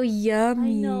it's so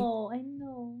yummy. I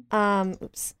know.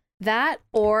 Oops. That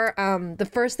or the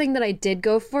first thing that I did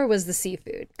go for was the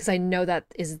seafood because I know that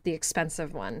is the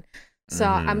expensive one. So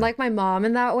I'm like my mom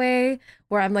in that way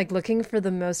where I'm like looking for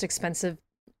the most expensive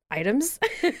items.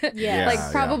 Yeah. Like Yeah.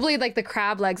 probably like the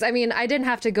crab legs. I mean, I didn't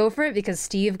have to go for it because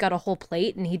Steve got a whole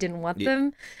plate and he didn't want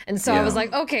them. And so I was Yeah.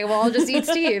 like, okay, well, I'll just eat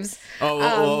Steve's.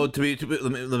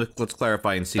 Let's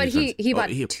clarify and see. But he bought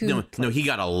 2 No, he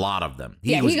got a lot of them.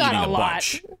 Yeah, he was got eating a lot.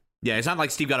 bunch. Yeah, it's not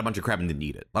like Steve got a bunch of crab and didn't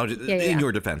eat it. Yeah. In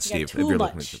your defense, You got Steve, if too you're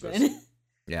much, listening to this. then.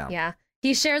 Yeah. Yeah.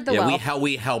 He shared the Yeah, wealth.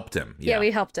 we helped him. Yeah,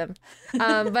 we helped him.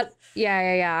 But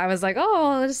yeah. I was like,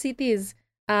 oh, I'll just eat these.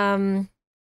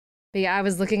 But yeah, I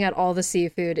was looking at all the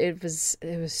seafood. It was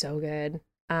so good.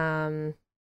 And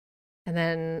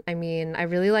then I mean, I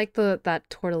really liked that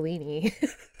tortellini.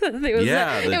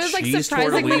 Yeah, the it was like cheese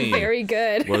surprisingly tortellini very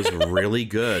good. was really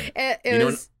good. it You know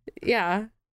was yeah.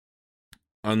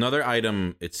 Another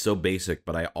item, it's so basic,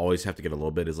 but I always have to get a little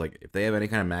bit, is like, if they have any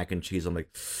kind of mac and cheese, I'm like,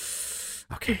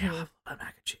 okay, I'll have a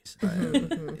mac and cheese.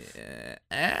 Yeah,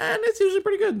 and it's usually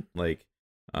pretty good. Like,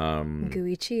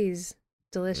 Gooey cheese.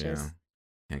 Delicious. yeah,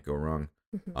 can't go wrong.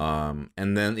 Mhm.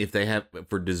 And then if they have,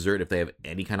 for dessert, if they have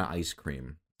any kind of ice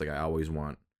cream, like I always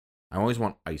want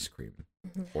ice cream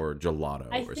or gelato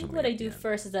I or think something. what I at the do end.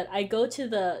 first is that I go to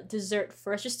the dessert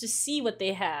first just to see what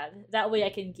they had. That way I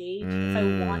can gauge if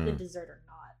I want the dessert or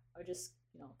not. Or just,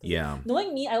 'cause Yeah.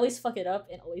 knowing me, I always fuck it up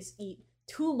and always eat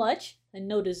too much and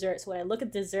no dessert. So when I look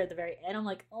at dessert at the very end, I'm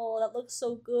like, oh, that looks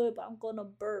so good, but I'm gonna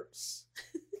burps.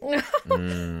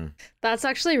 Mm, That's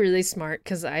actually really smart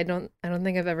because I don't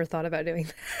think I've ever thought about doing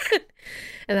that.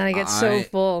 And then I get so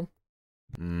full.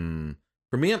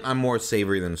 For me, I'm more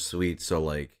savory than sweet, so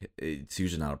like it's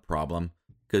usually not a problem.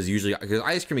 Because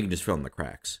ice cream you can just fill in the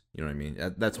cracks. You know what I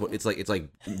mean? That's what it's like. It's like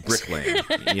bricklaying.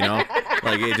 You know,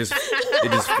 like it just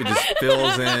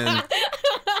fills in.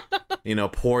 You know,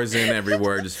 pours in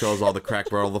everywhere. Just fills all the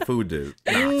crack where all the food do.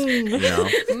 You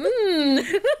know.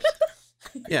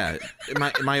 Yeah,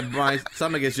 my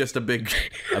stomach is just a big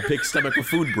stomach of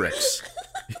food bricks.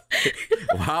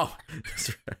 Wow, that's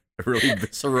a really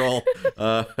visceral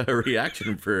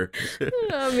reaction for.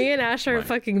 Oh, me and Ash are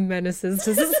fucking menaces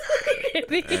to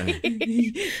society.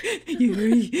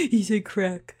 He said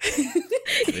crack.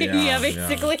 Yeah,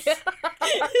 basically.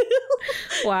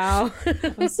 Wow.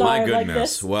 I'm sorry, My I'm like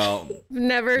goodness. this. Well,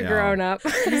 Never Yeah. grown up.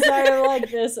 I'm sorry, I'm like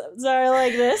this. I'm sorry, I'm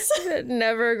like this.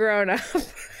 Never grown up.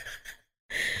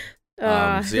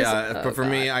 so yeah, but for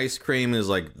me, God. ice cream is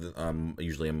like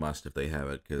usually a must if they have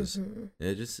it because Mhm.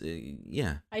 it just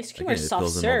yeah. Ice cream Again, or it soft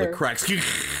fills in all the serve? cracks.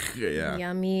 Yeah.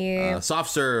 Yummy.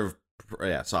 Soft serve.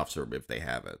 Yeah, soft serve if they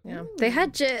have it. Yeah, they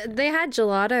had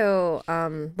gelato,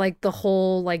 like the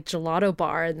whole like gelato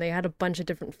bar, and they had a bunch of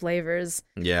different flavors.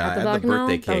 Yeah, at I the had the Bacchanal.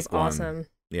 birthday cake That was one. awesome.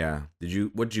 Yeah.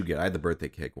 What'd you get? I had the birthday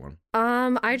cake one.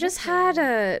 I just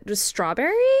had just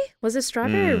strawberry. Was it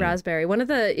strawberry or raspberry? One of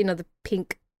the the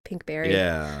pink berry.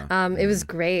 Yeah. It was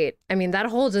great. I mean, that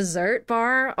whole dessert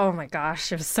bar. Oh my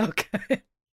gosh, it was so good.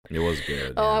 It was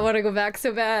good. Oh, yeah. I want to go back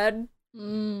so bad.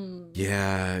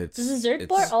 Yeah, it's Does dessert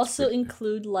bar it's also pretty-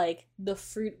 include like the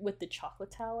fruit with the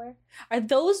chocolate tower? Are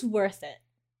those worth it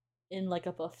in like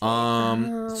a buffet?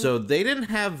 So they didn't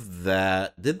have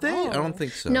that, did they? I Oh. don't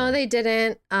think so. No, they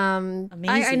didn't. I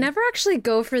Amazing. never actually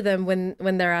go for them when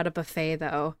they're at a buffet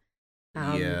though.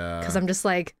 Yeah. Because I'm just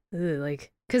like,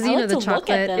 like, because I like the to look at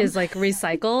chocolate them. is like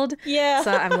recycled. Yeah.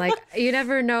 So I'm like, you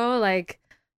never know like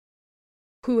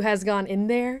who has gone in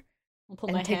there I'll put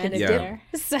and my taken hand a in Yeah. dip. there.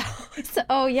 So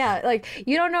oh yeah, like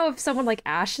you don't know if someone like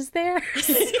Ash is there.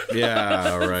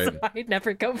 Yeah, right. So I'd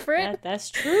never go for it. That's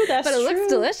true. That's But it looks true.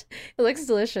 delicious. It looks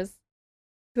delicious.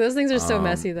 Those things are so Um,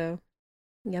 messy though.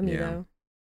 Yummy yeah. though.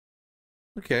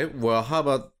 Okay, well, how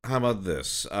about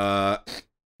this?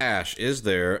 Ash, is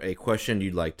there a question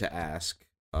you'd like to ask,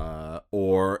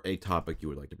 or a topic you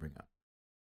would like to bring up?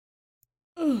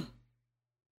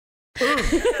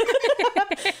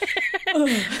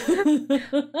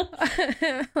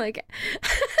 Like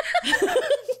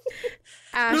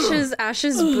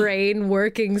Ash's brain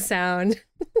working sound.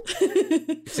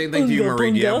 Same thing to you, Unga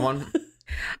Marie. Do you have bunga. one?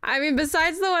 I mean,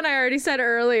 besides the one I already said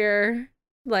earlier,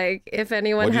 Like, if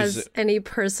anyone What'd you has say? any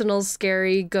personal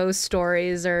scary ghost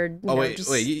stories or Oh wait,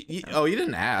 just, you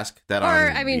didn't ask that or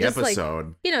on I mean, the just like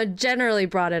episode. generally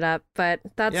brought it up, but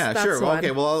that's Sure. Well, one. okay,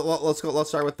 well let's go. Let's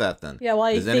start with that then. Yeah,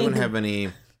 why Does you anyone think? have any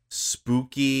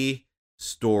spooky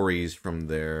stories from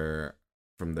their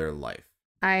life?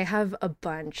 I have a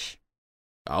bunch,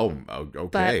 Oh,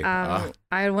 okay. but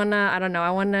I don't know.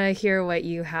 I wanna hear what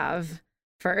you have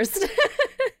first.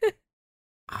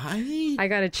 I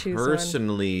gotta choose one.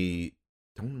 personally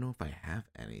don't know if I have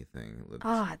anything.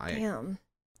 Damn.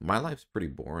 My life's pretty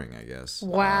boring, I guess.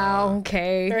 Wow.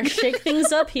 Okay. Better shake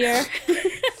things up here.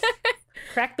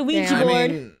 Crack the Ouija Damn. board. I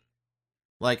mean,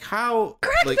 like how?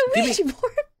 Crack like, the give me- Ouija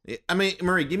board. I mean,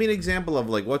 Marie, give me an example of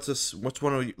like what's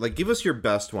one of you, like give us your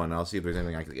best one. I'll see if there's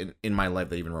anything in my life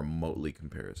that even remotely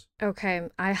compares. Okay,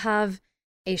 I have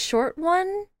a short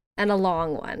one and a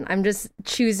long one. I'm just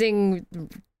choosing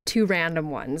two random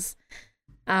ones.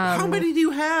 How many do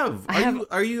you have? I have-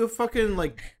 Are you a fucking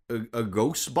like a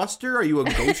ghostbuster? Are you a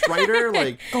ghostwriter?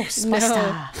 Like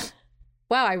Ghostbuster.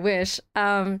 Wow, I wish.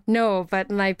 No,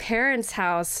 but my parents'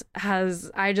 house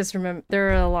has. I just remember there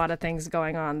are a lot of things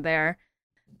going on there.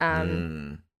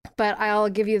 But I'll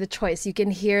give you the choice. You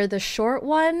can hear the short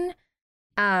one,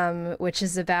 which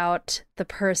is about the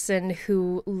person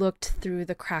who looked through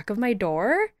the crack of my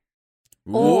door,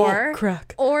 Whoa.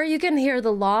 or you can hear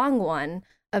the long one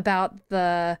about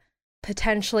the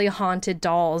potentially haunted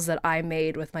dolls that I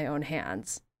made with my own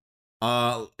hands.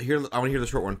 Here I want to hear the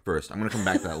short one first. I'm gonna come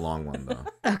back to that long one though.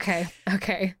 Okay.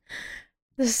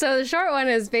 So the short one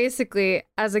is basically,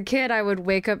 as a kid, I would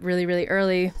wake up really, really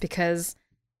early because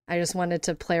I just wanted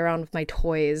to play around with my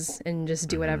toys and just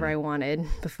do whatever I wanted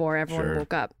before everyone Sure.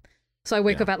 woke up. So I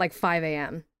wake Yeah. up at like 5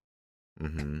 a.m.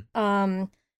 Mm-hmm.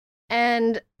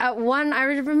 And at one, I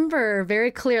remember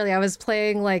very clearly, I was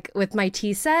playing like with my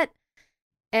tea set,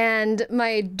 and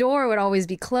my door would always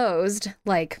be closed,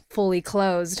 like fully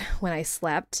closed when I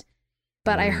slept.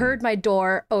 But I heard my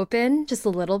door open just a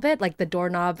little bit, like the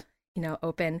doorknob,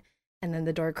 open, and then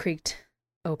the door creaked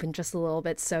open just a little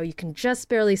bit, so you can just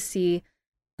barely see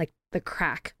like the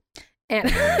crack. And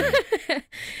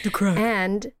The crack.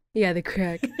 and yeah, the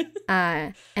crack.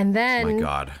 And then My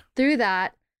God. through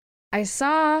that, I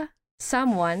saw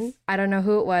someone, I don't know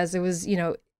who it was. It was,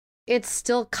 it's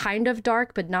still kind of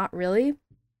dark, but not really.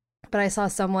 But I saw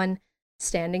someone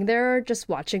standing there just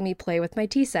watching me play with my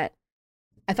tea set.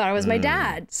 I thought it was my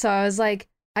dad. So I was like,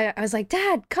 I was like,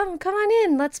 Dad, come on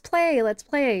in. Let's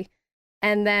play.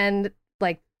 And then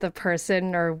like the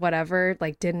person or whatever,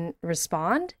 like didn't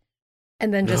respond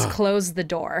and then just closed the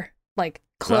door, like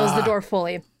closed the door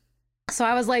fully. So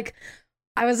I was like,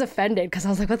 I was offended because I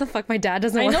was like, what the fuck? My dad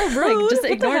doesn't I want know, to rude. like, just What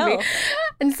the ignored me. hell?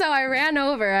 And so I ran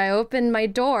over, I opened my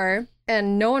door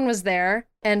and no one was there.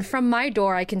 And from my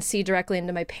door, I can see directly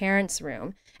into my parents'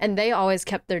 room. And they always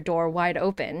kept their door wide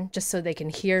open just so they can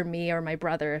hear me or my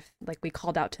brother if like we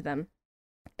called out to them.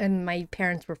 And my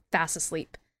parents were fast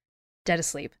asleep, dead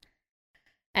asleep.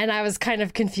 And I was kind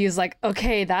of confused, like,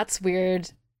 okay, that's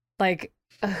weird. Like,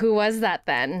 who was that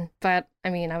then? But I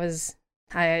mean, I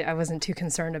wasn't too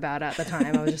concerned about it at the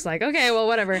time. I was just like, okay, well,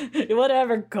 whatever.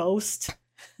 Whatever, ghost.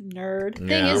 Nerd.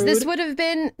 Thing is, this would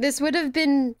have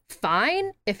been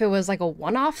fine if it was like a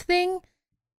one-off thing.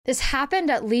 This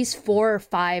happened at least 4 or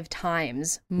 5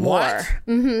 times more.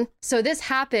 What? So this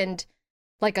happened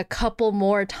like a couple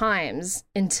more times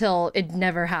until it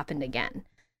never happened again.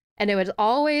 And it was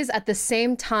always at the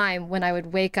same time when I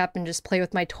would wake up and just play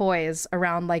with my toys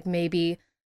around like maybe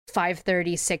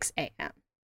 5:30, 6 a.m.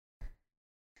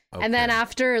 And then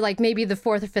after like maybe the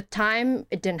 4th or 5th time,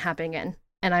 it didn't happen again.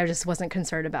 And I just wasn't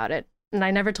concerned about it. And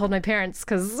I never told my parents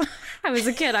because I was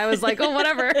a kid. I was like, oh,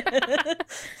 whatever.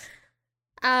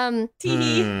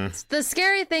 The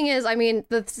scary thing is, I mean,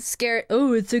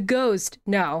 it's a ghost.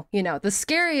 No, the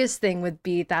scariest thing would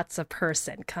be that's a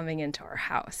person coming into our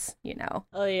house,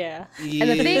 Oh yeah. And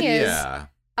the thing is,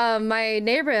 my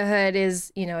neighborhood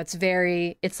is,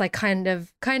 it's like kind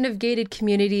of gated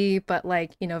community, but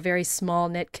like, very small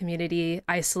knit community,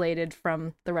 isolated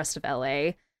from the rest of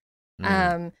LA.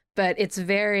 But it's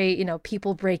very,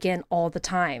 people break in all the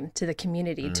time to the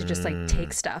community to just like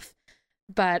take stuff.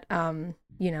 But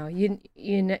you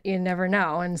never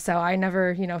know, and so I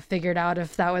never figured out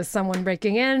if that was someone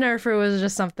breaking in or if it was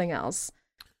just something else.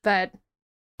 But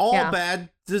all yeah. bad.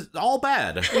 All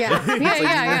bad. Yeah,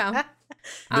 yeah.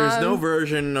 There's no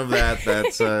version of that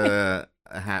that's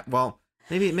well,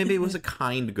 maybe it was a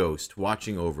kind ghost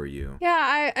watching over you.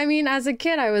 Yeah, I mean, as a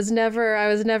kid, I was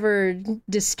never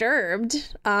disturbed.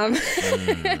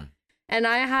 And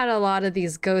I had a lot of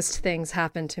these ghost things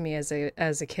happen to me as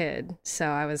a kid, so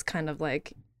I was kind of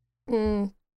like,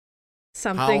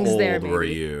 Something's How old there. Maybe. were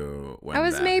you when I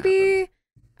was that maybe happened?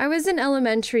 I was in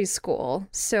elementary school,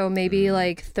 so maybe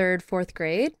like 3rd, 4th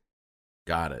grade.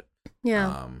 Got it.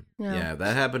 Yeah. Yeah,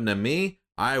 that happened to me.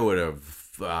 I would have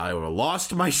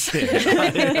lost my shit.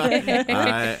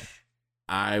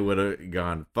 I would have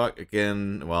gone fuck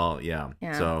again. Well, yeah.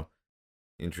 So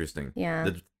interesting. Yeah.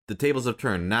 The tables have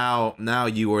turned. Now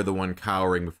you are the one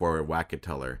cowering before a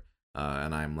Wackateller,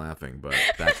 and I'm laughing. But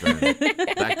back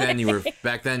then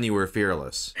you were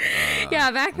fearless.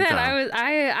 Yeah, back then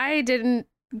okay. I didn't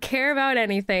care about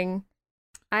anything.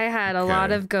 I had a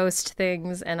lot of ghost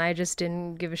things, and I just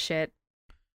didn't give a shit,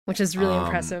 which is really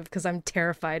impressive because I'm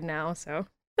terrified now. So.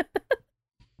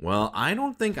 Well, I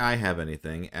don't think I have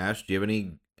anything. Ash, do you have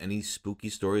any spooky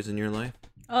stories in your life?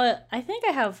 I think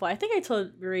I have one. I think I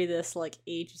told Marie this like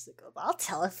ages ago, but I'll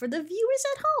tell it for the viewers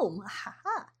at home.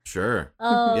 Sure.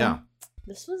 Yeah.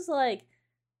 This was like,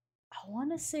 I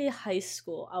want to say high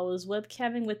school. I was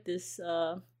webcamming with this dude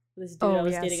I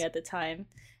was dating at the time,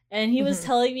 and he was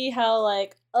telling me how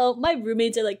like, oh, my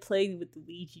roommates are like playing with the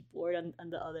Ouija board on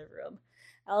the other room.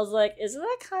 I was like, isn't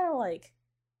that kind of like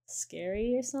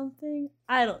scary or something?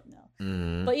 I don't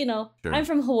know. But sure. I'm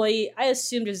from Hawaii. I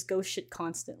assume there's ghost shit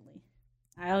constantly.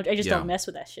 I just don't mess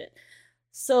with that shit.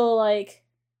 So like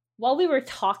while we were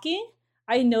talking,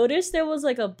 I noticed there was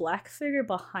like a black figure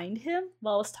behind him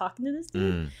while I was talking to this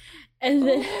dude. And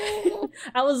then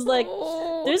I was like,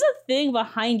 there's a thing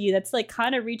behind you that's like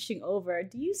kind of reaching over.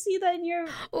 Do you see that in your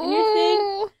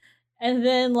thing? And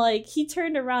then like he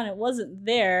turned around, it wasn't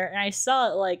there, and I saw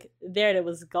it like there and it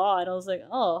was gone. I was like,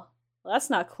 oh, well,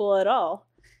 that's not cool at all.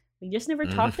 We just never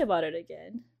talked about it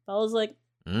again. I was like,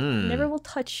 never will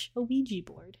touch a Ouija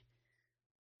board.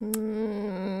 I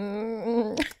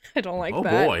don't like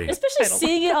that. Oh boy. Especially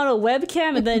seeing it on a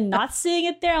webcam and then not seeing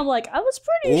it there. I'm like, I was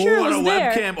pretty sure it was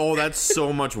there. Webcam. Oh, that's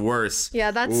so much worse. Yeah,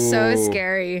 that's so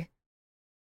scary.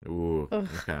 Ooh. Ugh.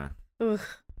 Okay. Ugh.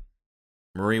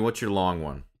 Marie, what's your long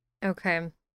one?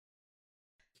 Okay.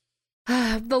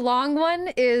 The long one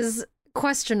is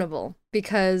questionable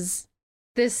because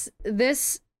this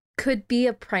could be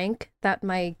a prank that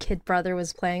my kid brother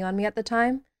was playing on me at the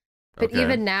time. But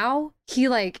even now,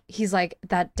 he's like,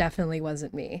 that definitely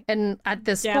wasn't me. And at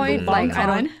this point, like,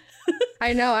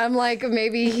 I know, I'm like,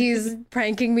 maybe he's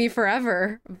pranking me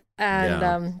forever.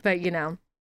 And, but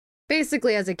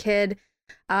basically as a kid,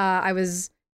 I was,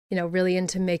 really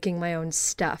into making my own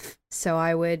stuff. So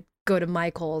I would go to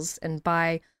Michael's and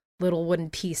buy little wooden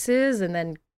pieces and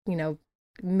then,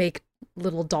 make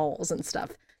little dolls and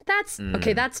stuff.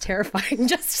 That's terrifying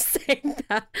just saying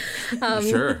that.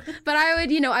 Sure. But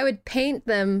I would paint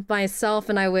them myself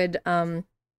and I would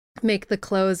make the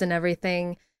clothes and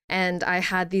everything. And I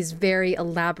had these very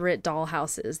elaborate doll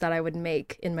houses that I would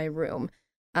make in my room,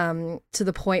 to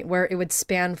the point where it would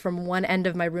span from one end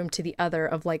of my room to the other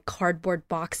of like cardboard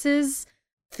boxes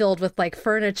filled with like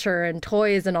furniture and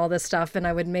toys and all this stuff. And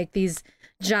I would make these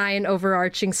giant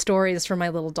overarching stories for my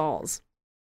little dolls.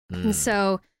 And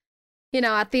so,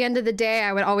 at the end of the day,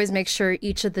 I would always make sure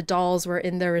each of the dolls were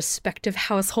in their respective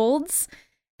households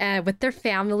and with their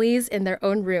families in their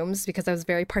own rooms because I was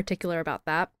very particular about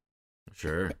that.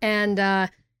 Sure. And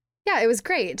it was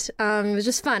great. It was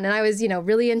just fun. And I was,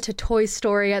 really into Toy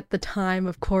Story at the time,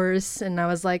 of course. And I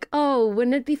was like, oh,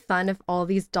 wouldn't it be fun if all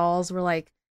these dolls were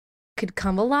like, could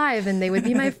come alive and they would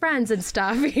be my friends and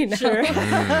stuff, Sure.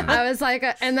 I was like,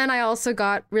 and then I also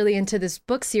got really into this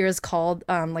book series called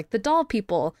like The Doll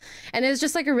People, and it was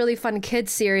just like a really fun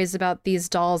kids series about these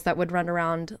dolls that would run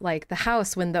around like the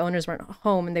house when the owners weren't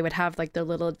home, and they would have like their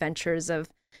little adventures of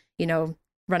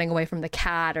running away from the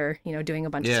cat or doing a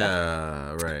bunch of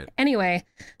stuff. Yeah, right. Anyway,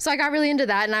 so I got really into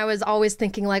that, and I was always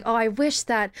thinking like, oh, I wish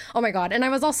that, oh my god. And I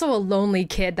was also a lonely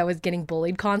kid that was getting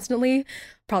bullied constantly,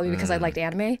 probably because I liked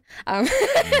anime.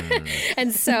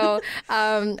 And so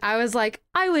I was like,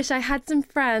 I wish I had some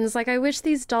friends. Like, I wish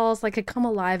these dolls like could come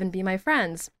alive and be my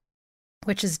friends,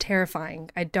 which is terrifying.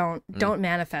 I don't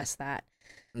manifest that.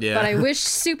 Yeah. But I wish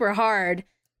super hard.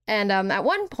 And at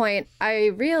one point, I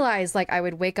realized like I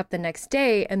would wake up the next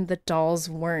day and the dolls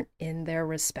weren't in their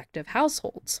respective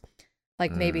households.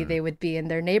 Like maybe they would be in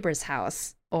their neighbor's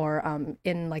house or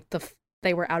in like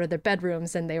they were out of their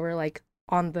bedrooms and they were like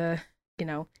on the,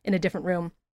 in a different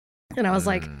room. And I was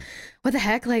like, what the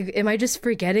heck? Like, am I just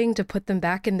forgetting to put them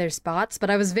back in their spots? But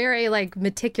I was very like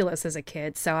meticulous as a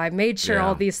kid. So I made sure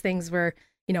all these things were,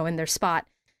 in their spot.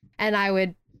 And I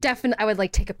would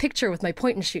like take a picture with my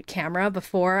point and shoot camera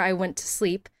before I went to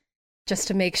sleep just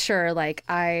to make sure, like,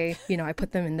 I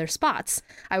put them in their spots.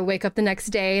 I would wake up the next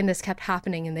day and this kept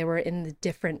happening and they were in the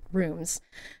different rooms.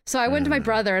 So I went to my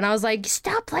brother and I was like,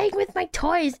 stop playing with my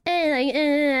toys.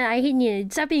 I hate you.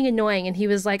 Stop being annoying. And he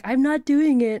was like, I'm not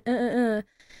doing it.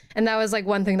 And that was like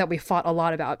one thing that we fought a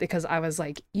lot about because I was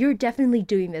like, you're definitely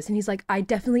doing this. And he's like, I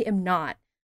definitely am not.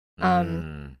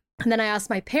 And then I asked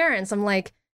my parents, I'm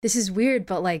like, this is weird,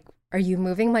 but like, are you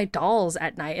moving my dolls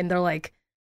at night? And they're like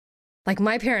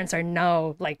my parents are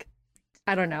no, like,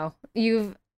 I don't know.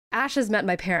 Ash has met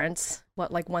my parents,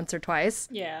 like once or twice?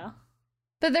 Yeah.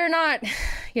 But they're not,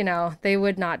 they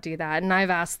would not do that. And I've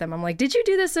asked them, I'm like, did you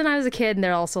do this when I was a kid? And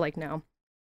they're also like, no.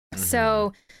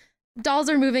 So dolls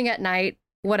are moving at night,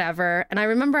 whatever. And I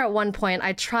remember at one point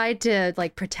I tried to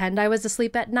like pretend I was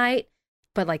asleep at night,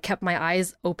 but like kept my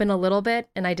eyes open a little bit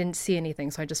and I didn't see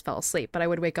anything. So I just fell asleep. But I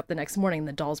would wake up the next morning and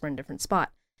the dolls were in a different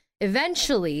spot.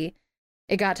 Eventually,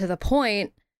 it got to the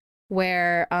point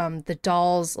where the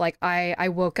dolls, like I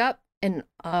woke up and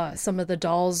some of the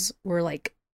dolls were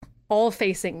like all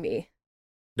facing me.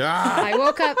 I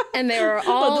woke up and they were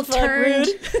all turned.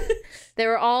 They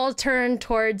were all turned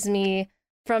towards me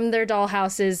from their doll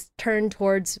houses, turned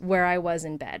towards where I was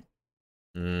in bed.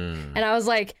 And I was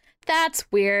like, that's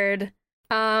weird.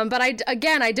 But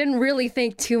I didn't really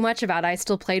think too much about it. I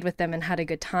still played with them and had a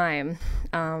good time.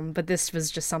 But this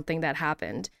was just something that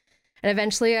happened. And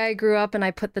eventually I grew up and I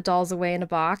put the dolls away in a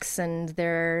box and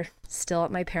they're still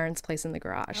at my parents' place in the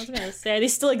garage. I was going to say, are they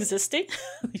still existing?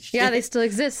 Yeah, they still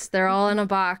exist. They're all in a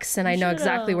box and I know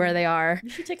exactly where they are. You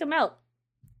should take them out.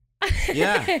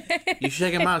 Yeah, you should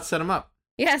take them out, set them up.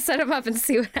 Yeah, set them up and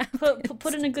see what happens.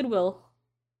 Put in a Goodwill.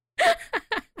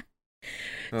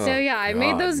 So yeah, I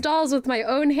made those dolls with my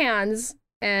own hands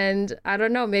and I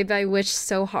don't know, maybe I wished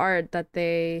so hard that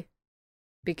they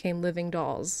became living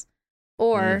dolls.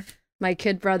 Or my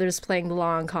kid brother's playing the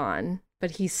long con,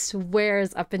 but he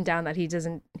swears up and down that he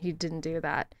didn't do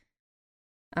that.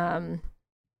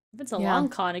 If it's a long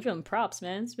con, I give him props,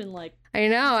 man. It's been like I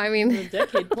know, I mean a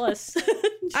decade plus.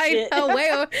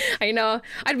 I know.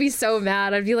 I'd be so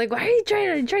mad. I'd be like, why are you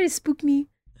trying to spook me?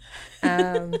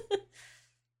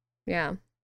 Yeah.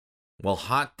 Well,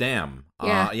 hot damn.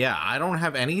 Yeah. I don't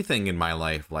have anything in my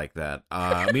life like that.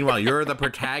 Meanwhile, you're the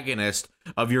protagonist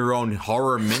of your own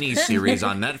horror miniseries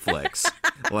on Netflix.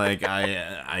 Like,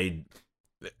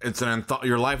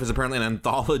 your life is apparently an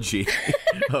anthology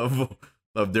of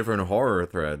different horror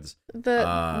threads.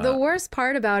 The worst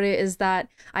part about it is that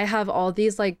I have all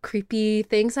these like creepy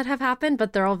things that have happened,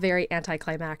 but they're all very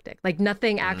anticlimactic. Like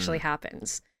nothing actually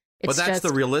happens. But that's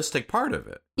the realistic part of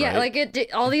it. Yeah, right?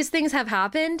 like all these things have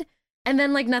happened, and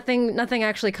then like nothing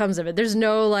actually comes of it. There's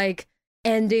no like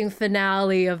ending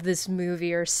finale of this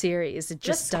movie or series. It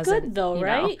just that's doesn't. Good though,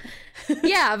 right?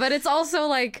 Yeah, but it's also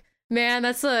like, man,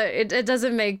 it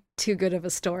doesn't make too good of a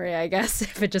story, I guess,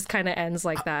 if it just kind of ends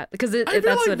like that. Because that's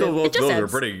what it just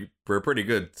ends. Are pretty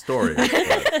good stories.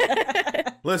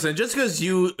 Listen, just because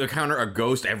you encounter a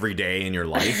ghost every day in your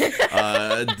life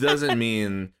doesn't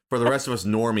mean for the rest of us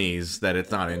normies that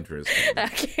it's not interesting.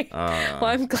 Okay. Well,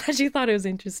 I'm glad you thought it was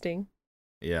interesting.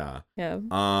 Yeah. Yeah.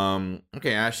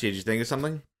 Okay, Ashley, did you think of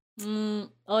something?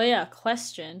 Oh yeah,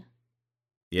 question.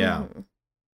 Yeah.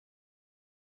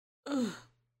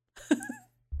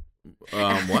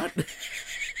 What?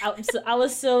 I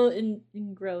was so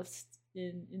engrossed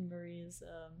in Marie's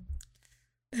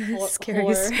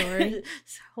scary story.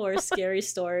 Scary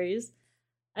stories.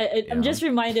 I'm just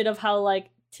reminded of how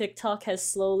like TikTok has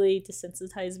slowly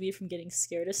desensitized me from getting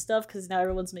scared of stuff because now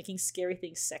everyone's making scary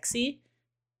things sexy.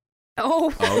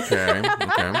 Oh. Okay.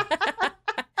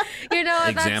 You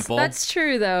know, that's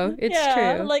true though. It's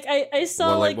true. Like I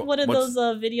saw one of those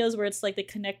videos where it's like they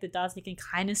connect the dots and you can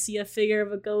kind of see a figure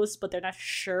of a ghost, but they're not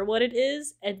sure what it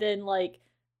is. And then like,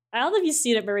 I don't know if you've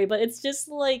seen it, Marie, but it's just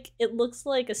like, it looks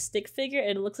like a stick figure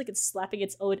and it looks like it's slapping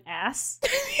its own ass.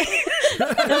 And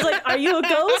I was like, are you a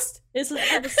ghost? It's like,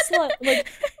 I'm a slut. Like,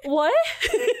 what?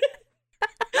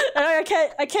 And I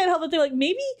can't help but think like,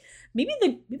 maybe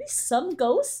some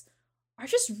ghosts are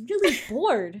just really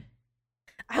bored.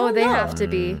 They have to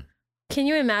be. Can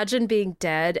you imagine being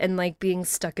dead and like being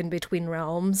stuck in between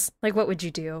realms? Like, what would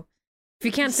you do if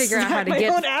you can't figure out how to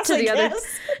get to the other?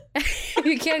 If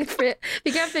you can't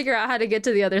figure out how to get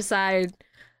to the other side,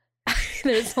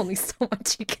 there's only so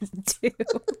much you can do.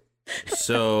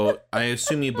 So I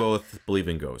assume you both believe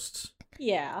in ghosts.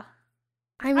 Yeah.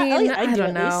 I mean, I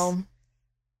don't know.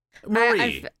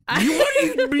 Marie, what do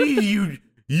you mean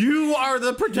You are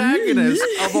the protagonist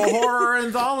of a horror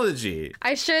anthology.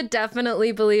 I should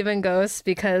definitely believe in ghosts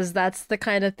because that's the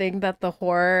kind of thing that the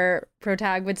horror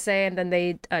protag would say, and then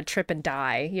they trip and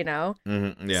die, you know?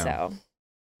 Mm-hmm, yeah. So,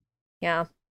 yeah.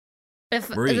 If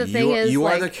Marie, the thing is, you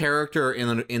like, are the character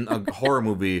in a horror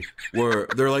movie where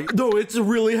they're like, no, it's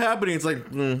really happening. It's like,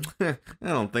 I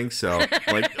don't think so.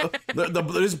 Like,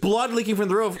 there's blood leaking from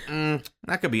the roof.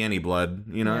 That could be any blood,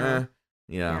 you know?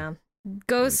 Yeah.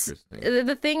 Ghosts.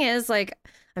 The thing is, like,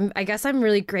 I guess I'm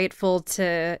really grateful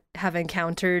to have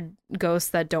encountered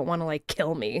ghosts that don't want to like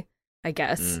kill me. I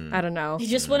guess I don't know. You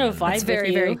just want to vibe. It's very,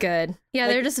 with you. very good. Yeah,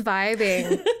 Like- they're just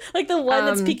vibing. Like the one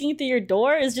that's peeking through your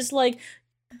door is just like,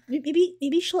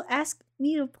 maybe she'll ask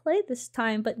me to play this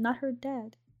time, but not her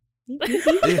dad. Yeah.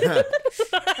 I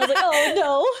was like, oh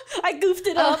no, I goofed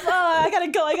it up. I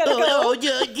gotta go. Oh,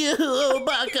 yeah,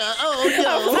 Baka.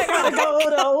 Oh, I gotta go.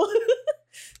 No.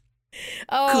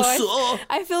 Oh,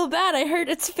 I feel bad. I hurt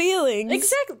its feelings.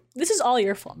 Exactly. This is all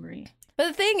your fault, Marie. But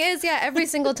the thing is, yeah, every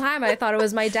single time I thought it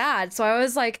was my dad. So I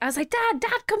was like, Dad,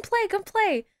 come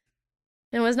play.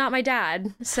 And it was not my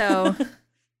dad. So,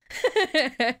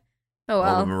 oh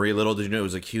well. But Marie, little did you know it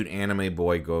was a cute anime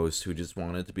boy ghost who just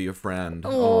wanted to be a friend.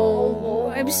 Oh,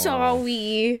 I'm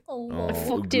sorry. Oh, I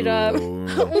fucked it up.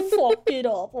 fucked it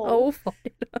up. Fucked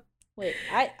it up. Wait,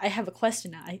 I have a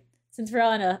question now. Since we're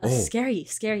on a scary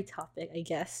topic, I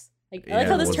guess. Like, I like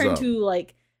how this turned to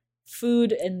like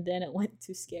food and then it went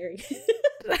to scary.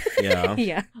 Yeah.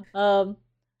 Yeah.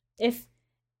 If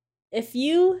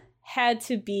you had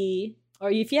to be,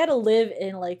 or if you had to live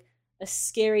in like a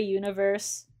scary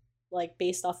universe, like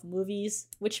based off movies,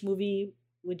 which movie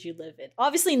would you live in?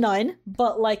 Obviously none,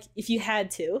 but like if you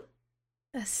had to.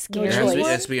 A scary It choice.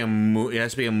 has to be a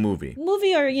movie.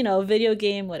 Movie or, video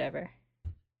game, whatever.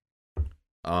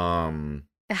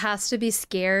 It has to be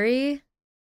scary.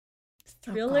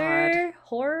 Thriller,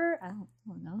 horror, I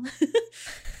don't know.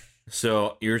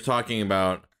 So you're talking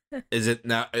about, is it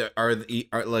now, are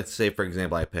let's say, for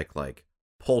example, I pick like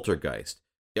Poltergeist.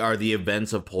 Are the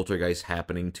events of Poltergeist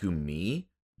happening to me?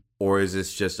 Or is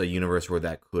this just a universe where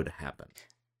that could happen?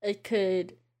 It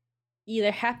could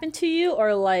either happen to you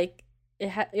or like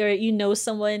or you know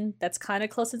someone that's kind of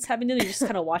close that's happening to them. You're just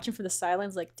kind of watching for the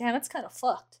silence, like, damn, that's kind of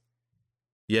fucked.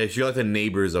 Yeah, you're like the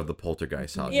neighbors of the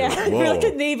Poltergeist house. You're Yeah, like, you're like the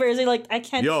whoa. neighbors. You're like, I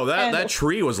can't. Yo, handle- that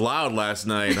tree was loud last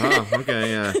night, huh? Okay,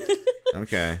 yeah.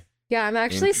 Okay. Yeah, I'm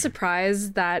actually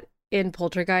surprised that in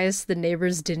Poltergeist the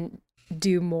neighbors didn't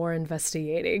do more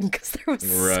investigating because there was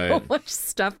so much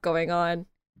stuff going on.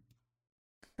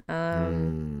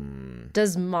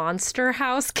 Does Monster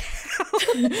House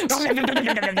count?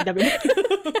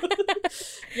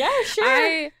 Yeah,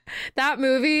 sure. That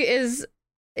movie is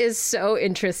so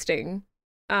interesting.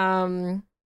 I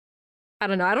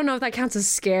don't know. I don't know if that counts as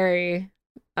scary.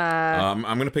 I'm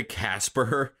gonna pick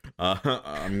Casper.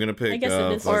 I'm gonna pick. I guess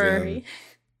it is scary.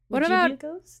 What about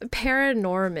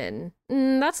Paranorman?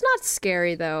 That's not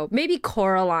scary though. Maybe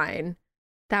Coraline.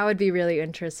 That would be really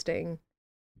interesting.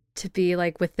 To be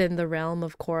like within the realm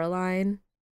of Coraline.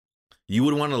 You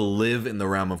would want to live in the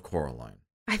realm of Coraline.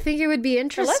 I think it would be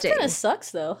interesting. That kind of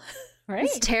sucks though, right?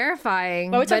 It's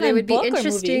terrifying, but it would be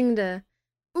interesting to.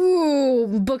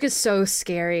 Ooh, book is so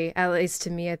scary. At least to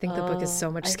me, I think the book is so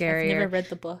much scarier. I've never read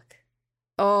the book.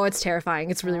 Oh, it's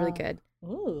terrifying. It's really, really good.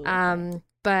 Ooh.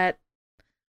 But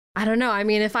I don't know. I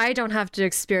mean, if I don't have to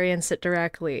experience it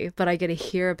directly, but I get to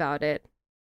hear about it,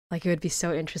 like it would be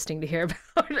so interesting to hear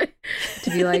about it. To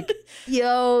be like,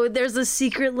 yo, there's a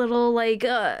secret little like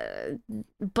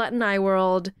button eye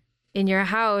world in your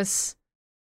house.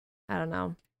 I don't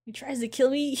know. He tries to kill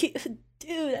me.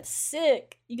 Dude, that's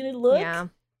sick. You gonna look? Yeah.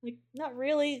 Like, not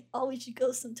really. Oh, we should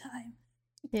go sometime.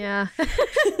 Yeah.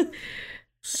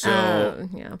 So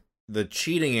yeah. The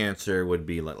cheating answer would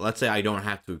be like, let's say I don't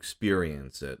have to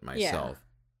experience it myself.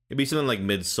 It'd be something like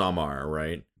Midsommar,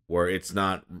 right? Where it's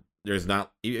not. There's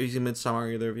not. You seen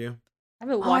Midsommar, either of you? I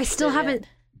haven't watched I still it haven't. yet.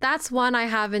 That's one I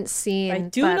haven't seen. I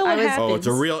do know what happens. Oh, it's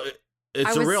a real.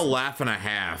 It's I a real was- laugh and a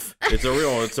half. It's a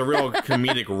real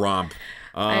comedic romp.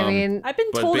 I mean, I've been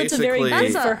but told it's a very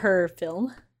basically- good for her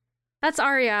film. that's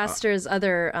Ari Aster's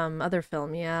other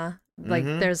film. Yeah, like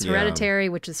there's yeah. Hereditary,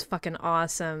 which is fucking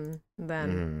awesome.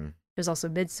 Then there's also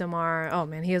Midsommar. Oh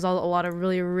man, he has a lot of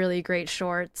really, really great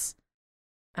shorts.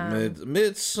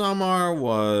 Midsommar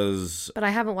was. But I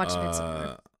haven't watched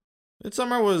Midsommar.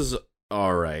 Midsommar was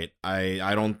all right.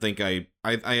 I don't think I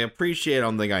appreciate. I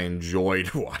don't think I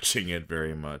enjoyed watching it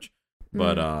very much.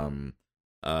 But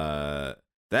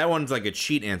that one's like a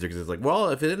cheat answer because it's like, well,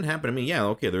 if it didn't happen to me, yeah,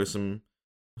 okay, there's some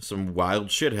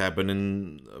wild shit happened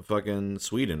in fucking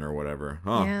Sweden or whatever.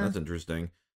 Huh, Yeah. that's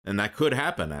interesting. and that could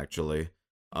happen actually.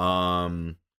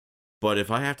 But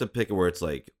if I have to pick where it's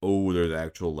like, oh, there's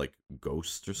actual like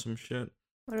ghosts or some shit.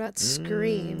 What about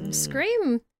Scream?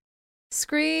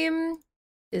 Scream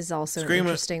is also an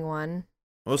interesting one.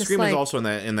 Well, Just Scream like, is also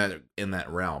in that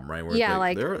realm, right? Where yeah, it's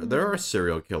like there are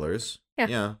serial killers. Yeah.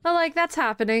 Yeah. But like that's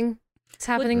happening. It's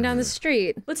happening down the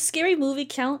street. Would Scary Movie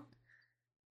count?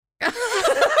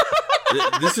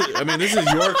 This is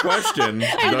your question.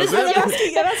 Does it?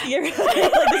 I'm asking everybody.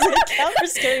 Like, does it count for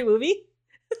Scary Movie?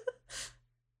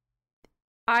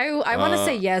 I want to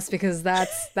say yes because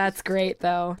that's great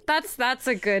though. That's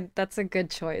a good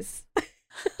choice.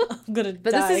 I'm gonna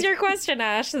But die. this is your question,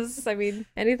 Ash.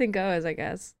 Anything goes, I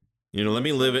guess. Let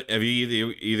me live it. Have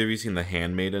you either of you seen The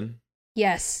Handmaiden?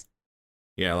 Yes.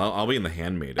 Yeah, I'll be in The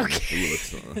Handmaiden.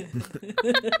 Okay.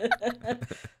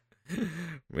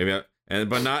 Maybe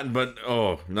not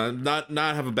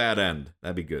have a bad end.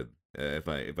 That'd be good if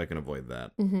I can avoid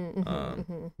that.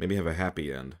 Maybe have a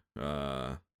happy end,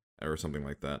 or something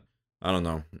like that. I don't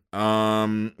know.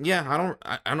 Yeah, I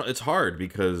don't. It's hard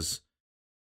because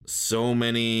so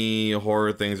many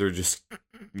horror things are just,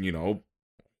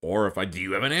 horrified. Do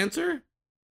you have an answer,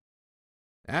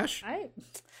 Ash?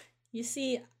 You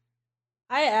see,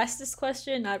 I asked this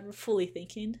question not fully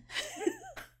thinking.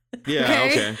 Yeah,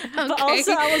 okay. But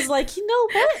also I was like, you know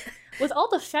what? With all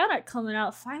the fan art coming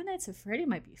out, Five Nights at Freddy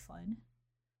might be fun.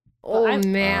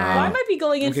 Man. I might be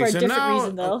going in for a different now,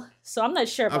 reason though. So I'm not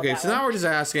sure about that. Okay, so now we're just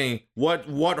asking what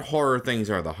horror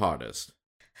things are the hottest?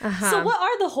 So what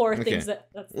are the horror things that's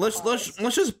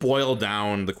let's just boil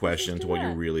down the question to what you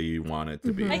really want it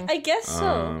to be. I guess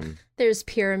so. There's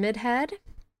Pyramid Head.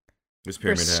 There's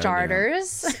Pyramid Head. For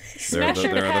starters. Yeah.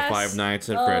 There are the Five Nights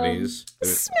at Freddy's.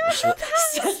 Smasher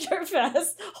Pass. Smasher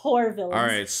Pass. Horror villains. All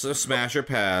right, so Smasher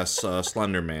Pass,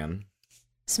 Slender Man.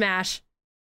 Smash.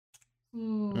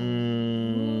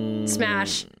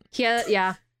 Smash.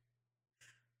 Yeah.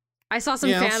 I saw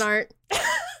some fan art.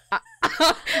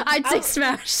 I'd say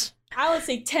Smash. I would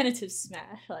say tentative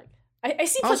Smash. Like I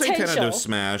see I'll potential. say tentative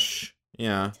Smash.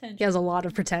 Yeah. He has a lot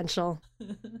of potential.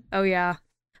 Oh yeah.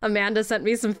 Amanda sent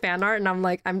me some fan art, and I'm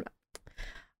like, I'm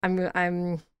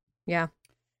yeah.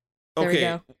 There we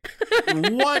go.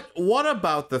 What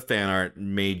about the fan art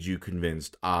made you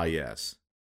convinced? Ah, yes,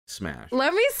 Smash.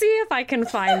 Let me see if I can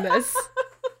find this.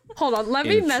 Hold on, let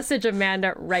me message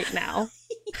Amanda right now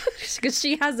because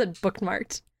she has it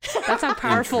bookmarked. That's how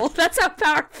powerful. That's how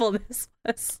powerful this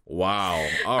was. Wow.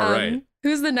 All right.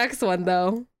 Who's the next one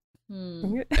though?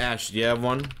 Ash, do you have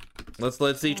one?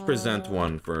 Let's each present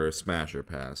one for Smasher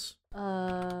Pass.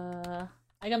 I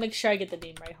gotta make sure I get the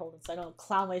name right. Hold on, so I don't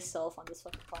clown myself on this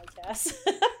fucking podcast.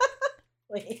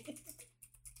 Wait.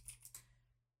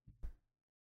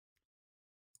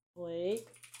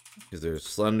 Because there's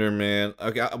Slender Man.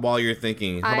 Okay, while you're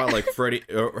thinking, how about like Freddy?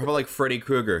 How about like Freddy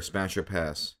Krueger, Smasher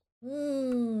Pass?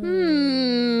 I'm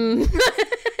gonna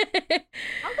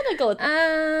go with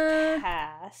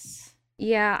pass.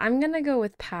 Yeah, I'm gonna go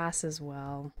with pass as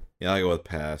well. Yeah, I'll go with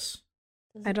pass.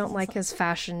 I don't like his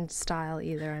fashion style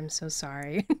either. I'm so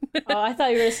sorry. Oh, I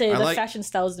thought you were gonna say fashion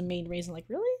style is the main reason. Like,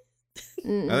 really?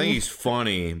 I think he's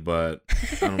funny, but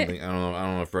I don't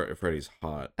know if Freddy's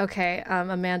hot. Okay,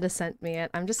 Amanda sent me it.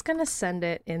 I'm just gonna send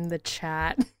it in the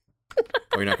chat.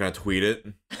 Oh, you're not gonna tweet it?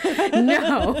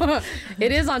 No,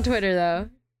 it is on Twitter though.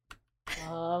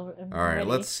 All right,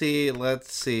 let's see what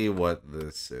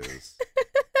this is.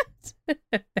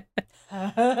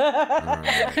 All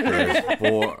right, there's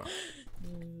 4.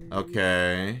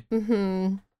 Okay.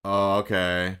 Oh,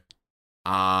 okay.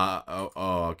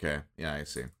 Okay. Yeah, I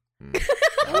see.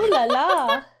 Ooh la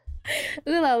la.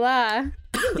 Ooh la la.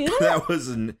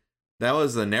 that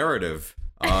was the narrative.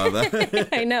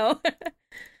 I know.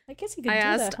 I guess you could do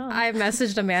that, huh? I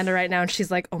messaged Amanda right now and she's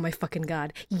like, oh my fucking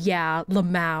god. Yeah,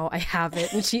 Lamau, I have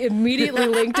it. And she immediately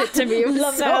linked it to me. It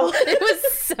was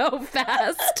so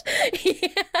fast.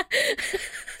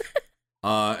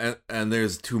 Yeah. And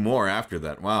there's 2 more after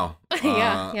that. Wow.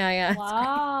 Yeah.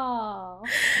 Wow.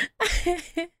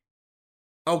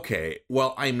 Okay.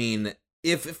 Well, I mean,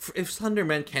 if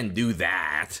Slenderman can do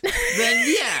that, then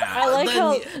yeah. I like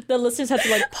how the listeners have to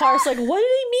like parse, like, what did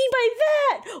he mean by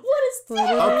that? What is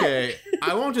that? Okay,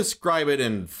 I won't describe it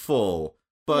in full,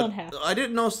 but I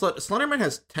didn't know Slenderman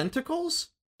has tentacles.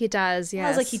 He does, yes. I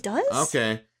was like, he does?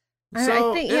 Okay.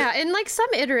 So, I think, in like some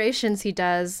iterations he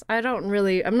does. I'm not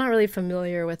really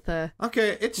familiar with the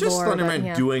Okay, it's just lore,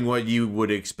 Slenderman doing what you would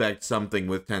expect something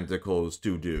with tentacles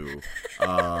to do.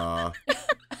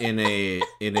 In a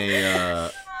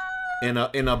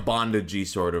bondagey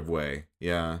sort of way.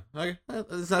 Yeah. Okay.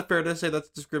 Is that fair to say that's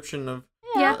a description of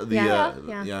Yeah.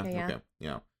 Okay.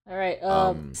 Yeah. All right.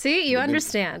 See, you the big-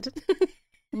 understand.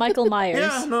 Michael Myers.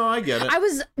 Yeah, no, I get it. I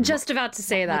was just about to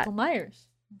say that. Michael Myers.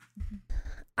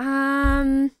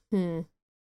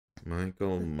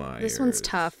 Michael Myers. This one's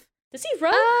tough. Does he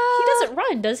run? He doesn't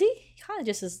run, does he? He kind of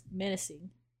just is menacing.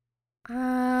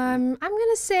 I'm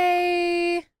gonna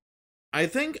say. I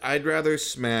think I'd rather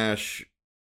smash.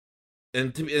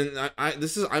 And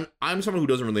I'm someone who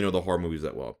doesn't really know the horror movies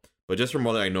that well, but just from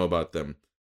what I know about them,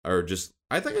 I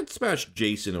think I'd smash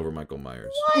Jason over Michael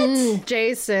Myers. What?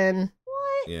 Jason.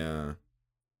 What? Yeah.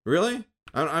 Really?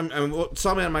 I'm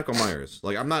Salman Michael Myers.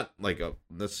 Like, I'm not like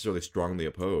necessarily strongly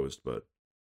opposed, but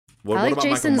I like about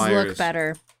Jason's Michael Myers? look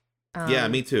better. Yeah,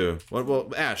 me too.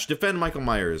 Well, Ash, defend Michael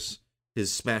Myers, his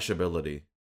smashability.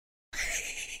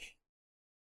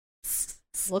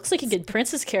 Looks like he could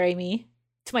princess carry me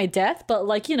to my death, but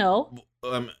like, you know.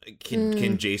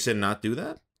 Can Jason not do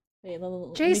that? Wait,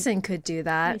 Jason could do let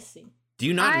that. me see. Do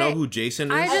you not know who Jason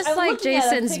is? I just I'm like looking at a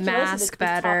Jason's picture. Where's mask the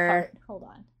top better. part? Hold on.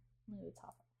 Let me do the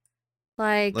top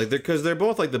part. Like because they're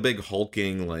both like the big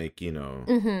hulking, like, you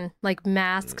know. like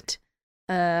masked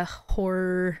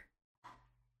horror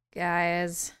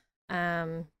guys.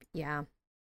 Yeah.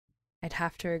 I'd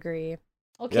have to agree.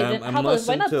 Okay, Yeah, then I'm how about why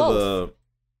listening not to both?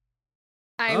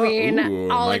 I Oh, mean, ooh,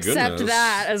 I'll my accept goodness.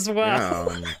 that as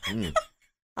well. Yeah.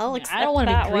 I'll accept I don't want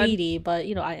to that be one. greedy, but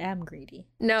you know, I am greedy.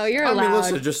 No, you're I allowed.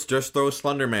 mean, listen, just throw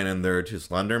Slenderman in there too.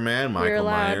 Slenderman, Michael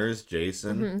allowed. Myers,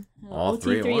 Jason, Mhm. all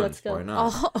three at OT3, once. let's go. Why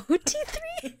not? Oh,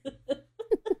 OT3.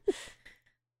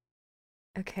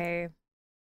 Okay.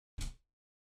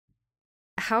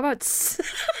 How about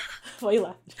Why you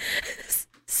laughing?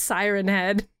 Siren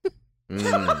Head?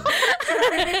 Mm.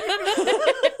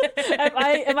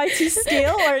 am I to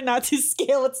scale or not to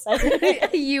scale with Siren?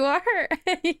 You are.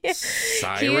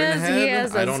 Siren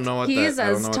Head? I don't know what that- He's I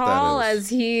don't as know what that tall is. as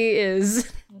he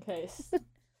is. Okay.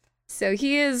 So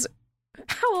he is.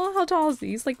 How tall is he?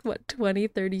 He's like, what, 20,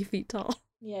 30 feet tall?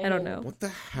 Yeah, I don't know. What the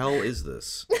hell is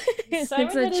this? It's Siren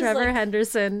a Head is Trevor like-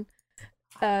 Henderson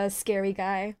scary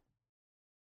guy.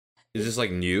 Is this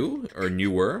like new or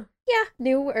newer? Yeah,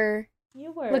 newer.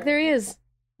 You were. Look, there he is.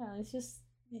 It's just.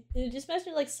 It just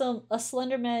mentioned like a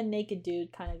Slender Man naked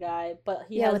dude kind of guy, but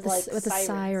he Yeah, has with like with a sirens.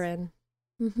 siren.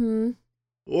 Mm-hmm.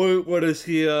 What is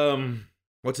he?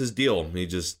 What's his deal? He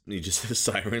just a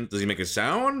siren. Does he make a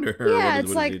sound? Or Yeah, what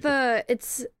it's like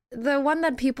it's the one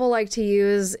that people like to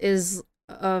use is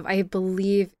I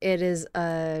believe it is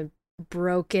a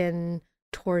broken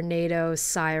tornado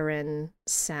siren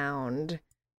sound.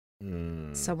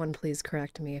 Someone please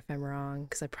correct me if I'm wrong,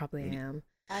 because I probably am.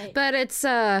 But it's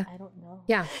I don't know.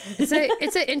 yeah, it's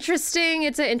an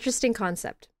interesting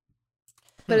concept.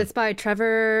 But it's by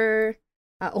Trevor.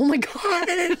 Oh my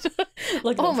god!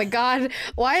 Oh my god!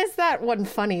 Why is that one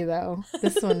funny though?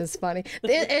 This one is funny.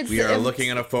 We are looking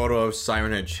at a photo of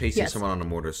Siren Head chasing Yes. someone on a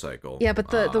motorcycle. Yeah, but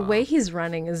the way he's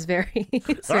running is very,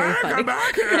 it's very funny. Come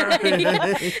back here!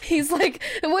 Yeah. He's like,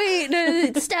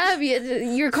 wait, stab you.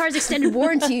 Your car's extended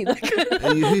warranty. Like,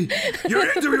 Your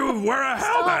interview, wear a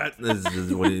helmet. This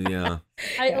is what yeah.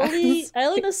 I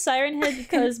only know Siren Head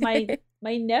because my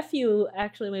nephew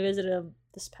actually when we visited him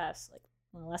this past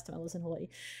last time I was in Hawaii,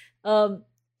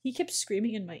 he kept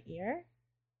screaming in my ear.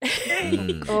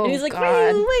 And Oh, he was like, God.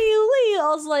 wait.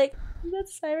 I was like,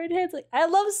 that's Siren Head. Like, I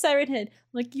love Siren Head. I'm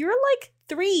like, you're like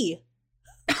 3.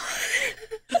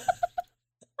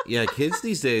 Yeah, kids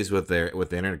these days with the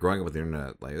internet, growing up with the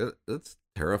internet, like that's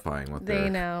terrifying. What they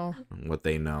know. What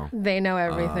they know. They know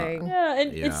everything. Yeah,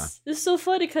 and Yeah. it's so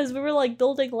funny because we were like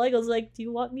building Legos. Like, do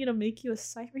you want me to make you a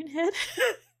Siren Head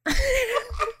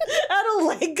out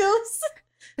of Legos?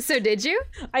 So did you?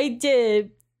 I did.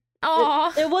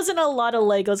 Oh, It wasn't a lot of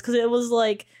Legos because it was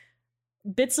like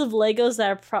bits of Legos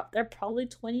that are they're probably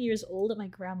 20 years old at my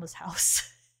grandma's house.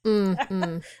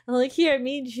 I'm like, here, I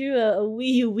made you a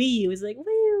Wii U. He's like, Wii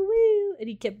U. And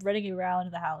he kept running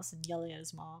around the house and yelling at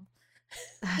his mom.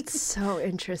 that's so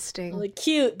interesting. I'm like,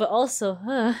 cute, but also,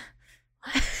 damn,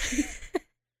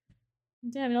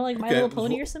 you know, like My Okay, Little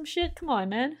Pony or some shit? Come on,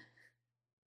 man.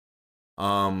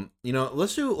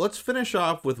 Let's finish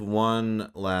off with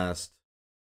one last.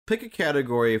 Pick a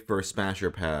category for Smash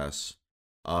or Pass,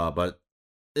 but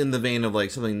in the vein of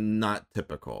like something not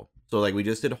typical. So like we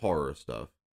just did horror stuff.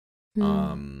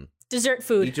 Dessert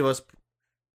food. Each of us.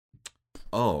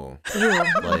 Oh, Ooh,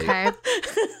 like- okay.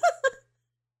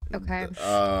 Okay.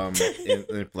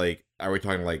 like, are we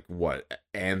talking like what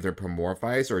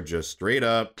anthropomorphize or just straight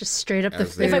up? Just straight up the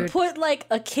As they- food. If I put like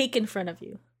a cake in front of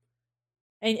you,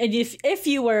 and if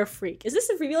you were a freak, is this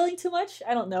revealing too much?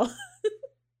 I don't know.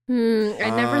 I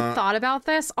never thought about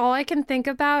this. All I can think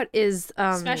about is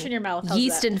Smash in your mouth. How's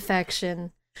yeast that?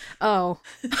 infection. Oh.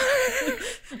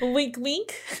 Wink,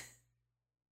 wink.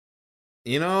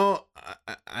 You know,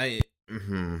 I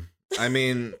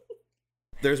mean,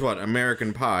 there's what,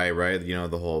 American Pie, right? You know,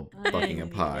 the whole Buckingham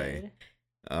Pie.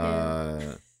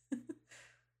 Yeah.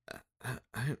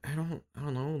 I don't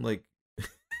know, like.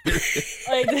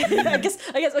 I guess.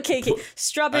 Okay.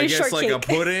 Strawberry I guess shortcake. like a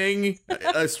pudding.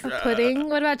 Pudding?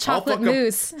 What about chocolate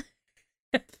mousse?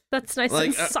 That's nice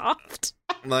like, and soft.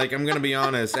 Like, I'm gonna be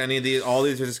honest. All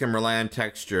these are just gonna rely on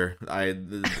texture.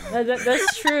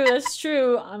 That's true. That's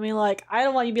true. I mean, like, I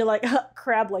don't want you to be like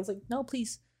crab legs. Like, no,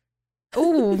 please.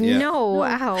 Oh Yeah. no!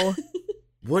 Ow.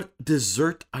 What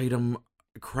dessert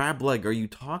crab leg are you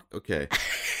talking? Okay.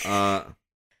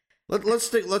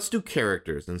 Let's do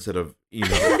characters instead of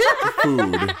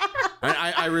food.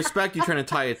 I respect you trying to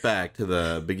tie it back to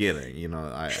the beginning.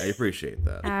 I appreciate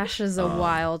that. Ash is a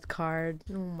wild card.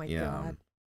 Oh my god.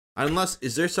 Unless,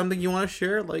 is there something you want to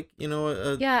share? Like,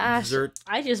 a Ash. dessert?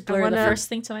 I just blurred the first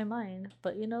thing to my mind.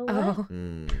 But you know what? Oh.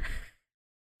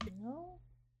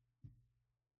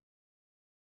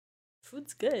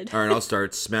 Food's good. All right, I'll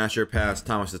start. Smash or pass,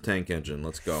 Thomas the Tank Engine.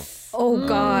 Let's go. Oh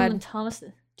god. Thomas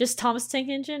the Tank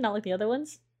Engine, not like the other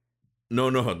ones? No,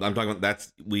 I'm talking about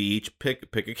we each pick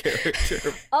a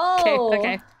character. Oh.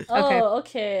 Okay.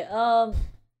 Okay. Thomas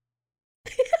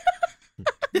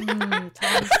the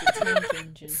Tank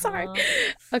Engine. Sorry. Huh?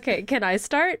 Okay, can I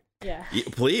start? Yeah.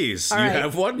 Please. All you right.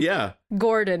 have one? Yeah.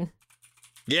 Gordon.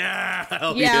 Yeah.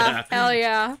 Hell Yeah. Hell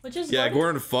yeah. Which is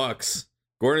Gordon fucks.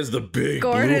 Gordon is the big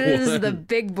Gordon blue is one. the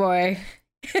big boy.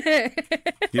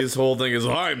 His whole thing is,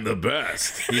 I'm the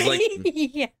best. He's like,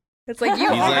 yeah. It's like you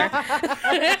He's are.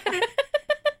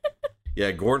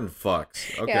 yeah, Gordon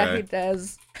fucks. Okay. Yeah, he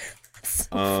does.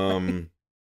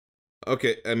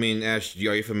 Okay, I mean, Ash,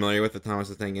 are you familiar with the Thomas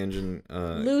the Tank Engine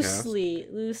loosely.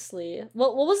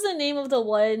 What was the name of the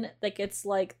one that gets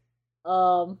like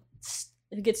it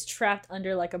gets trapped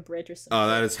under like a bridge or something? Oh,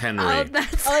 that is Henry. Oh,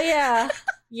 that's... Oh yeah.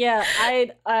 Yeah,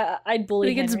 I'd bully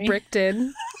he gets Henry. bricked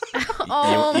in.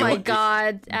 Oh my want-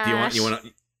 god, Do Ash. you want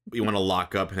to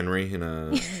lock up Henry in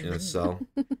a cell?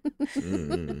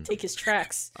 Mm. Take his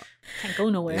tracks. Can't go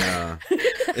nowhere. Yeah.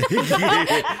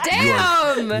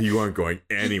 Damn! You aren't going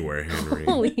anywhere, Henry.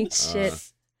 Holy shit.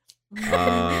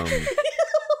 Now,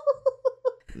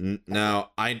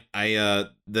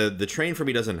 the train for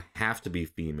me doesn't have to be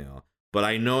female, but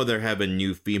I know there have been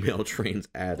new female trains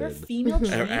There are added. female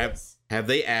trains? Have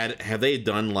they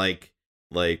done like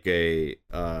a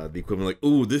the equivalent, like,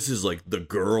 ooh, this is like the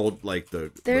girl, like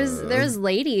There's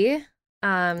Lady.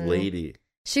 Lady.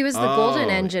 She was the Golden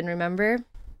Engine, remember?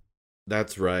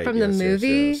 That's right. From the yes, movie?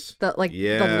 yes. The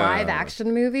live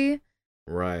action movie?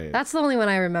 Right. That's the only one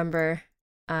I remember.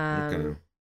 Okay.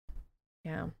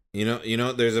 Yeah. You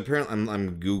know, there's apparently,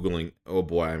 I'm Googling, oh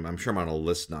boy, I'm sure I'm on a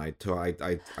list now.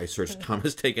 I searched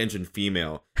Thomas Tank Engine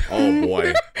female. Oh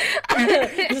boy.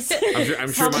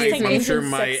 I'm sure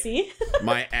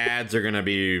my ads are gonna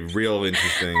be real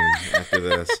interesting after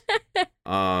this.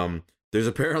 There's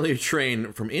apparently a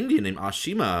train from India named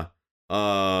Ashima.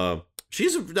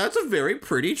 That's a very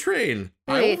pretty train.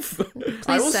 Wait,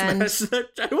 I will send. smash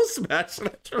that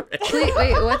train.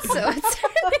 Wait, what's her name?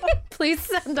 Please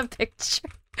send a picture.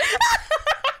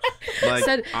 Like,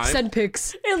 send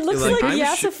pics. It looks like, like I'm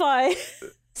Yasify.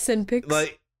 Send pics.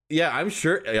 Like, yeah, I'm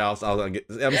sure. Yeah,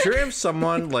 I'm sure if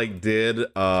someone like did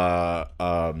what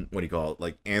do you call it?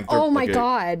 Like oh my like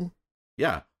god.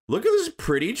 Yeah, look at this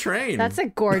pretty train. That's a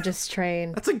gorgeous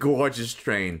train. That's a gorgeous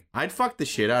train. I'd fuck the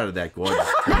shit out of that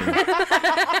gorgeous train.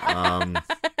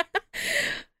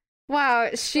 Wow,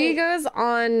 she goes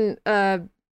on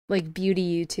like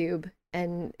beauty YouTube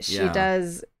and she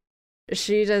does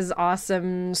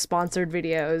awesome sponsored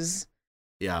videos.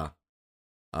 Yeah.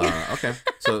 Okay.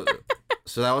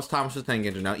 So that was Thomas the Tank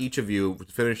Engine. Now each of you, to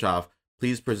finish off,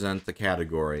 please present the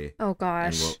category. Oh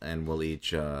gosh. And we'll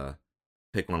each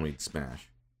pick one we'd smash.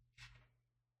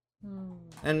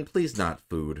 And please not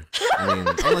food. I mean,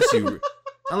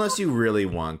 unless you really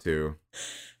want to.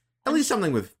 At least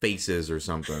something with faces or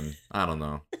something. I don't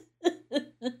know.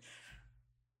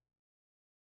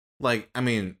 Like, I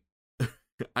mean,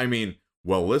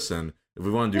 well, listen, if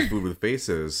we want to do food with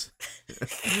faces,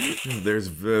 there is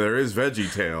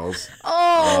Veggie Tales.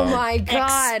 Oh my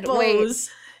god. Expose.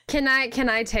 Wait. Can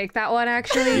I take that one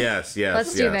actually? Yes.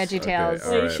 Let's do Veggie Tales.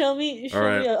 Okay, Wait, right. show me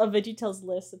a Veggie Tales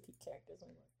list of characters.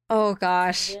 Oh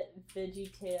gosh.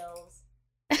 Veggie Tales.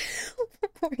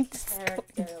 We're just going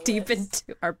deep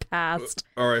into our past.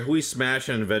 All right, who we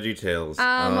smashing Veggie Tales?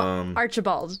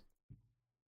 Archibald.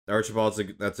 Archibald's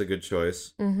that's a good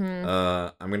choice. Mm-hmm.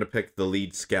 I'm gonna pick the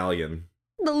lead scallion.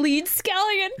 The lead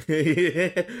scallion.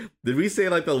 Did we say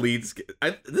like the lead? Did I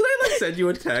like send you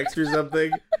a text or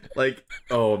something? Like,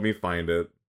 oh, let me find it.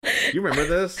 You remember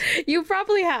this? You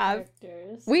probably have.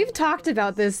 Characters. We've talked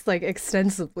about this like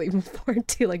extensively before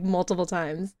too, like multiple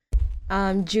times.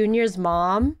 Junior's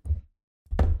mom.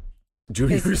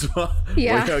 Junior's mom.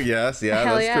 Yeah. Oh, yes, yeah,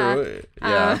 Hell that's yeah. true.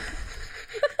 Yeah.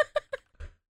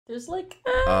 There's like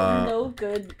no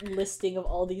good listing of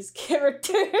all these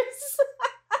characters.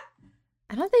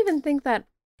 I don't even think that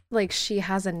like she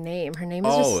has a name. Her name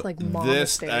is just like Mom.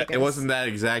 This it wasn't that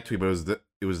exact tweet, but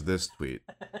it was this tweet.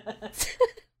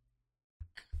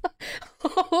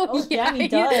 Oh yeah, he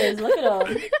does. Look at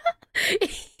him.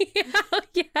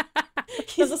 Yeah.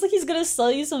 He looks like he's gonna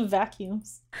sell you some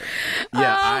vacuums.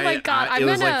 Yeah, oh my god, it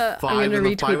was like I'm 5 gonna in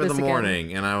retweet the this again.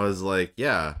 morning, and I was like,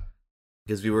 yeah,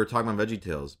 because we were talking about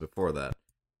VeggieTales before that.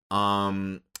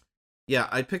 Yeah,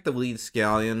 I picked the lead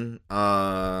scallion.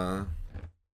 I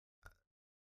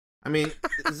mean,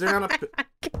 is there not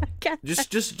a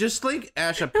just like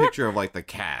Ash a picture of like the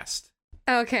cast?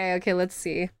 Okay, let's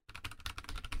see.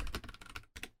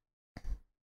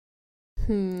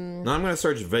 Now I'm gonna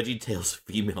search VeggieTales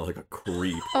female like a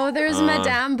creep. Oh, there's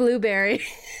Madame Blueberry.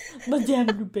 Madame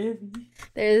Blueberry.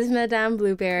 There's Madame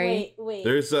Blueberry. Wait.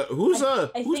 There's who's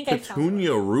think I found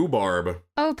Petunia Rhubarb?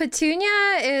 Oh,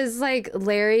 Petunia is like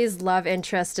Larry's love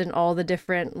interest in all the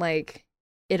different like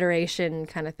iteration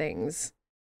kind of things.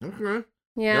 Okay.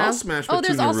 Yeah. I'll smash Oh,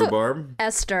 there's Petunia also Rhubarb.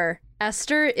 Esther.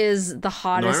 Esther is the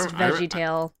hottest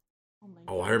VeggieTale.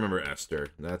 Oh, I remember Esther.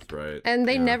 That's right. And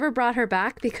they Yeah. never brought her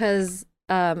back because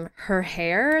her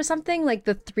hair or something, like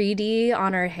the 3D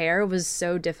on her hair was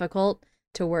so difficult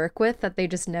to work with that they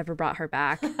just never brought her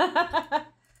back.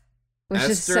 Which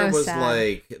Esther is so was sad.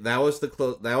 like that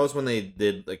was when they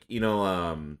did like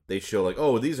they show like,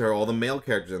 oh, these are all the male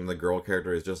characters and the girl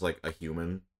character is just like a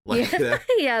human. Like yeah. that.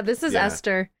 Yeah, this is Yeah.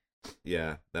 Esther.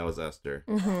 Yeah, that was Esther.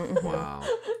 Mhm. Wow.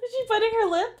 Is she biting her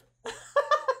lip?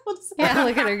 What's Yeah, that?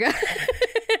 look at her go.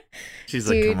 She's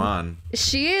Dude. like, come on.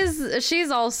 She's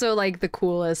also like the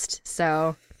coolest,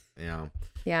 so Yeah.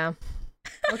 yeah.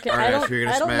 Okay, All right, I don't, Ash, you're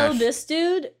gonna I don't know smash. this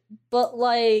dude, but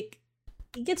like,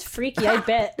 he gets freaky. I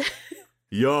bet.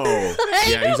 Yo.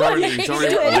 Yeah, he's already He's doing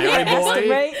Larry anything I asked him, Boy.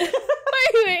 right?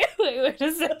 Wait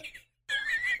a second.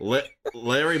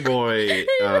 Larry Boy.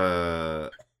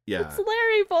 Yeah. It's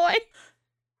Larry Boy.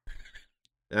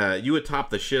 You would top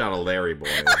the shit out of Larry Boy.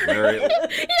 Larry.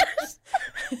 Yes.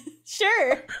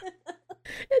 Sure.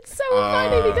 It's so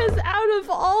funny because out of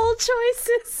all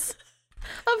choices,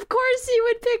 of course you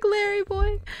would pick Larry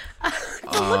Boy.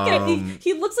 Look at him.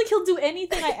 He looks like he'll do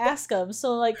anything I ask him.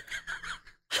 So like,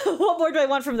 what more do I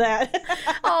want from that?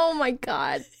 Oh my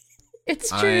god. It's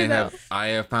true though. I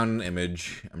have found an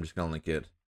image. I'm just gonna link it.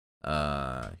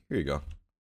 Here you go.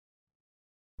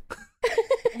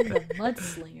 And the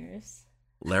mudslingers.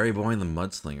 Larry Boy and the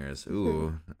Mudslingers.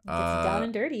 Ooh. Gets down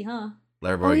and dirty, huh?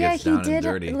 Larry Boy Oh yeah, gets he down did. and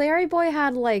dirty. Larry Boy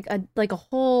had like a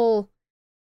whole,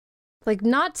 like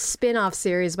not spin-off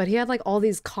series, but he had like all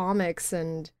these comics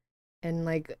and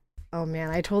like, oh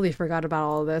man, I totally forgot about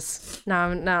all of this.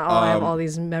 Now I have all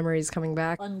these memories coming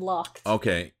back. Unlocked.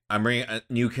 Okay, I'm bringing a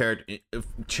new character.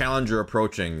 Challenger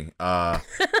approaching.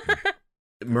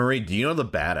 Marie, do you know the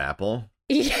Bad Apple?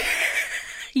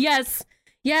 Yes.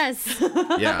 Yeah.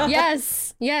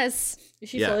 Yes. Is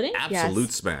she floating? Absolute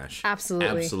Yes. smash.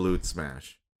 Absolutely. Absolute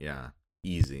smash. Yeah.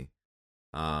 Easy.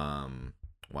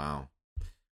 Wow.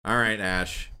 All right,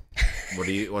 Ash.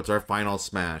 What's our final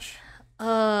smash?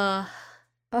 Oh.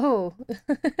 Oh,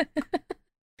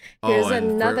 Here's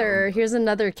and here's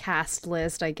another cast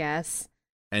list, I guess.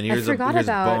 And here's forgot here's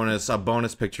about- a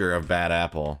bonus picture of Bad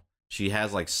Apple. She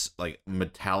has like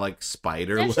metallic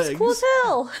spider Yeah, legs. she's cool as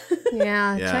hell.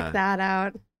 Yeah, Yeah. check that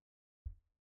out.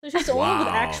 So she's the one with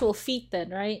Wow. actual feet then,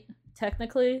 right?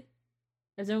 Technically.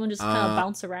 Does everyone just kind of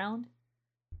bounce around?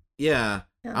 Yeah.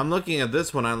 Yeah. I'm looking at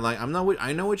this one. I'm like,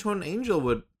 I know which one Angel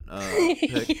would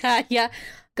pick. Yeah.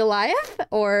 Goliath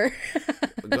or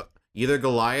Either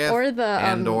Goliath or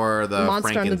the or the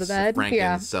monster under the bed.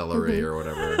 Yeah. Franken-celery Mhm. or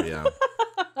whatever. Yeah.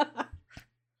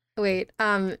 Wait,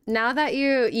 now that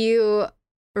you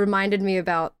reminded me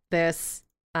about this,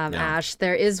 Yeah. Ash,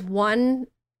 there is one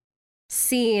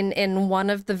scene in one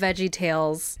of the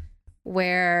VeggieTales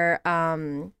where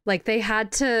like they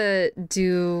had to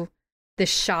do the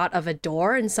shot of a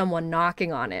door and someone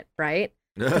knocking on it, right?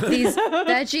 These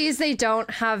veggies, they don't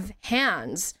have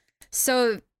hands.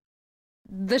 So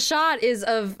the shot is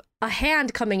of a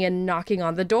hand coming in knocking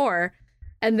on the door.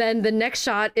 And then the next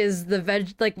shot is the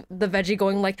veggie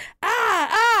going like,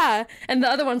 ah, yeah. And the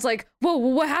other one's like, whoa,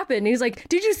 what happened? And he's like,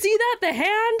 did you see that? The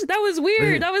hand? That was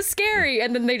weird. That was scary.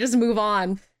 And then they just move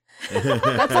on.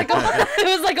 That's like it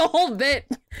was like a whole bit.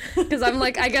 Because I'm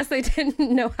like, I guess they didn't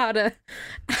know how to.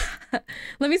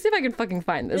 Let me see if I can fucking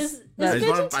find this. I just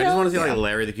want to see like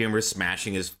Larry the Cucumber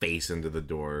smashing his face into the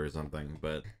door or something.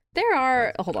 But there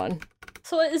are. Hold on.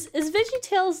 So is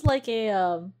VeggieTales like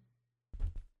a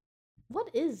what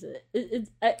is it?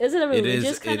 Is it a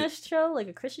religious kind of show, like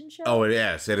a Christian show? Oh,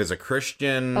 yes, it is a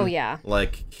Christian. Oh yeah,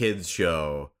 like kids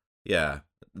show. Yeah,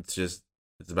 it's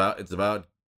about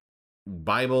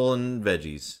Bible and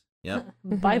veggies. Yep.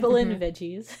 Bible and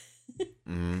veggies.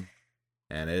 Mm-hmm.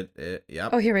 And it yep.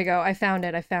 Oh, here we go. I found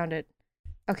it.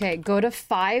 Okay, go to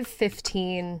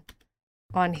 5:15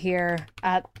 on here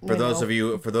at For those of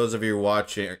you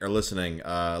watching or listening,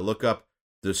 look up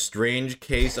The Strange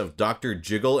Case of Dr.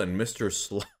 Jiggle and Mr.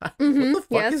 Slime. Mm-hmm, What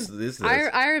the fuck is this?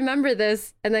 I remember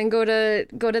this, and then go to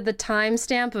the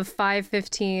timestamp of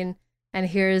 5:15, and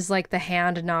here's like the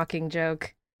hand knocking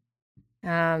joke.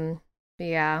 Yeah,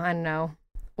 I don't know.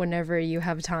 Whenever you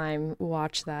have time,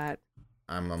 watch that.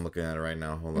 I'm looking at it right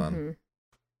now. Hold on. Mm-hmm.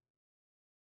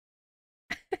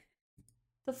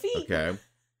 The feet. Okay.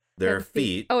 There are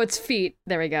feet. Oh, it's feet.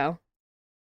 There we go.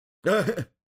 And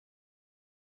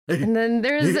then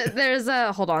there's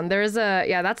a hold on. There's a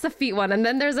that's the feet one, and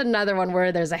then there's another one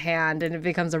where there's a hand, and it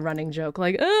becomes a running joke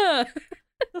like ugh.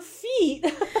 The feet.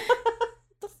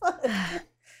 What the fuck?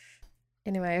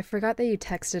 Anyway, I forgot that you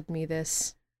texted me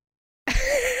this.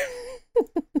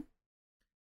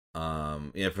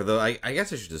 Yeah, I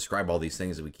guess I should describe all these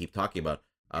things that we keep talking about.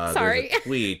 Sorry.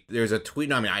 There's a tweet.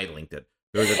 No, I mean, I linked it.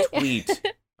 There was a tweet.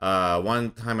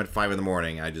 One time at 5 a.m,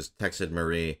 I just texted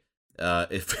Marie,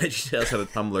 if VeggieTales had a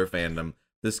Tumblr fandom,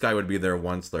 this guy would be there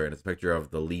once there, and it's a picture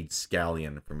of the lead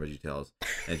scallion from VeggieTales,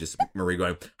 and just Marie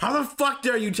going, "How the fuck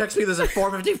dare you text me this at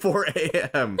 4:54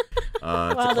 a.m.?"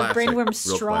 Wow, the brainworm's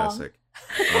strong. Classic.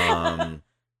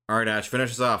 All right, Ash,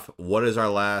 finish us off. What is our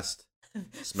last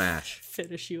smash?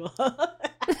 Finish you off.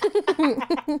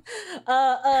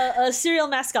 Cereal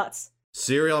mascots.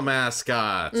 Cereal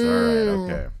mascots. All right,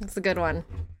 okay. That's a good one.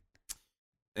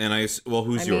 And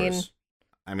who's yours?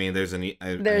 I mean, there's an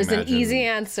easy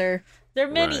answer. There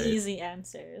are many easy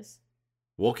answers.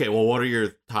 Okay, well, what are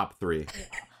your top three?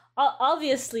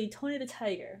 Obviously, Tony the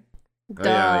Tiger. Duh.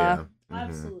 Yeah. Mm-hmm.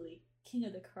 Absolutely. King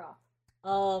of the crop.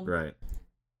 Right.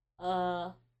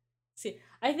 See,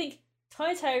 I think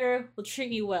Tony Tiger will treat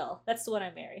me well. That's the one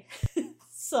I marry.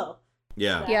 So.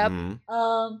 Yeah. Yep.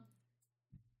 Mm-hmm.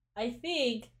 I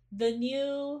think the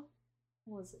new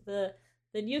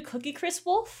the new Cookie Crisp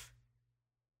Wolf.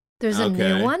 There's a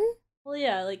new one? Well,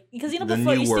 yeah, like because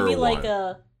before it used to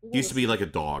be like a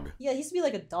dog. Yeah, he used to be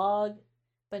like a dog,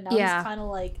 but now he's kind of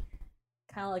like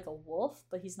a wolf,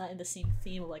 but he's not in the same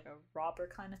theme of like a robber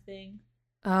kind of thing.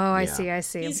 Oh, I see.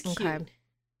 He's okay. Cute.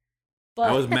 But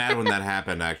I was mad when that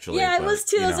happened, actually. Yeah, I was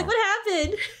too. I was like, what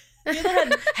happened? You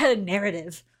had a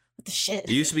narrative. What the shit?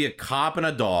 It used to be a cop and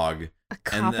a dog. A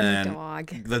cop and a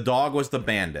dog. The dog was the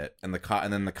bandit, and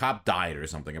then the cop died or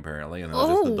something apparently, and it was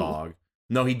just the dog.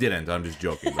 No, he didn't. I'm just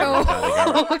joking. Okay.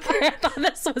 I thought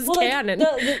this was canon.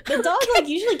 The dog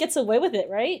usually gets away with it,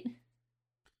 right?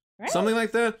 Something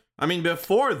like that. I mean,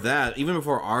 before that, even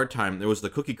before our time, there was the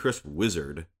Cookie Crisp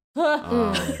Wizard.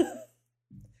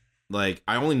 Like,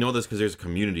 I only know this because there's a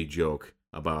community joke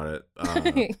about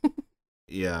it.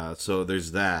 Yeah, so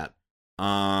there's that.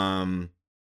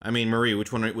 I mean, Marie,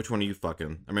 which one are you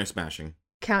fucking? I mean, smashing.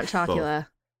 Count Chocula.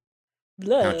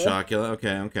 Count Chocula.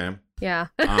 Okay. Yeah.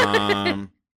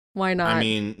 Why not? I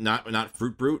mean, not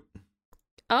Fruit Brute.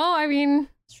 Oh, I mean,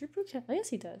 Fruit Brute. I guess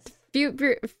he does. Fruit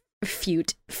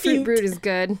Brute is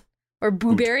good. Or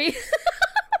Boo Berry,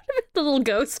 the little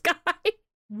ghost guy.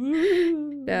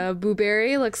 Boo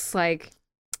Berry looks like,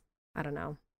 I don't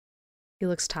know. He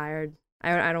looks tired.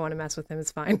 I don't want to mess with him.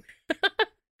 It's fine.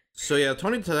 So yeah,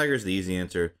 Tony the Tiger is the easy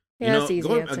answer. Yeah, that's the easy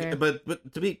answer.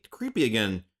 But to be creepy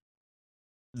again,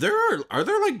 are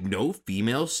there like no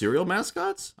female cereal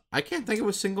mascots? I can't think of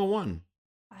a single one.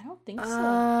 I don't think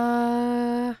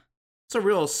so. It's a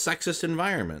real sexist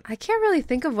environment. I can't really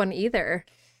think of one either.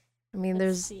 I mean,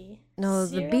 Let's the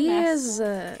cereal bee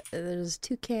mascots. there's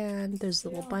Toucan, there's the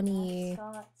little bunny,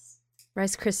 mascots.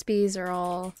 Rice Krispies are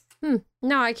all.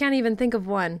 No, I can't even think of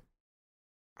one.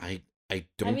 I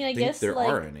don't I think guess there like,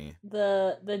 are any.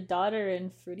 The daughter in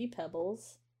Fruity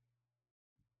Pebbles.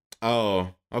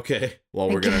 Oh, okay. Well,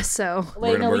 I we're gonna guess so.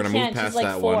 Wait, we're gonna we move can't. past She's like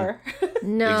that 4.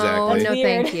 No, Exactly. no, Weird.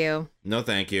 thank you. No,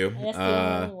 thank you. That's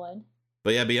the only one.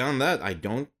 But yeah, beyond that, I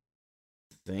don't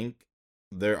think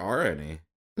there are any.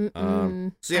 So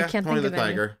yeah, I can't Tony think the of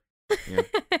any. Tiger. Yeah.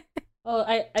 Oh,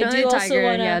 I Tony do the also Tiger,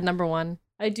 want to. yeah, number one.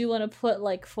 I do want to put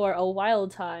like for a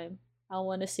wild time. I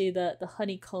want to see the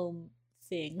honeycomb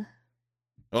thing.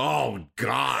 Oh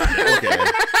God. Okay.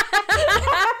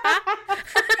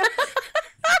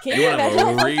 Can You want to imagine have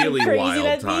how a fucking really crazy wild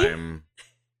that'd be? time.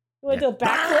 You want to do a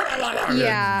backflip?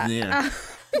 Yeah. Yeah.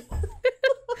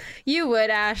 You would,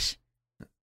 Ash.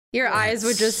 Your eyes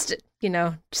would just,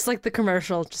 just like the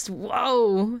commercial, just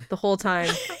whoa the whole time.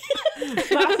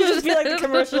 That would just be like the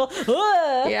commercial.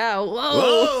 Whoa! Yeah,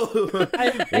 whoa. Whoa. I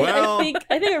think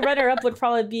a runner-up would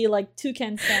probably be like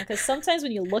Toucan Sam, because sometimes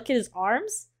when you look at his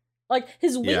arms, like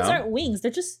his wings Yeah. aren't wings; they're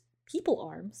just people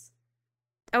arms.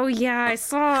 Oh yeah, I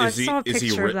saw a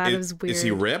picture of that. It was weird. Is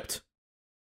he ripped?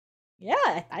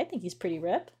 Yeah, I think he's pretty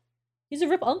ripped. He's a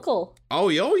rip uncle. Oh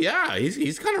yeah.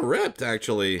 He's kind of ripped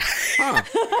actually. Huh.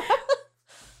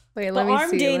 Wait, The let me arm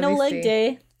see. day, let no me leg see.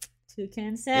 day.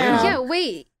 Toucan Sam. Yeah. Yeah,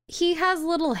 wait. He has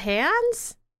little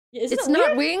hands? Isn't It's it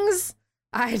not weird? wings?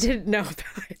 I didn't know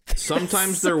that.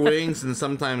 Sometimes they're wings and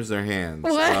sometimes they're hands.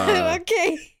 What?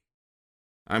 Okay.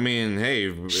 I mean,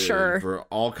 hey, Sure. for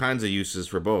all kinds of uses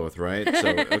for both, right? So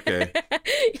okay.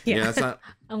 Yeah, that's not.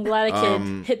 I'm glad I could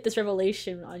Um, hit this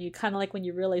revelation on you, kind of like when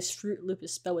you realize Fruit Loop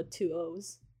is spelled with 2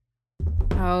 O's.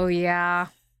 Oh yeah.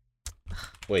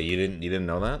 Wait, you didn't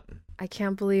know that? I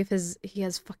can't believe he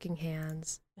has fucking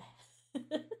hands.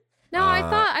 No,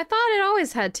 I thought it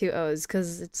always had 2 O's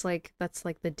because it's like that's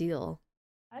like the deal.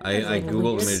 I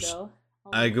Google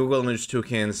image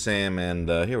Toucan Sam and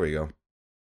here we go.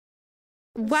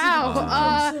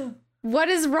 Wow. What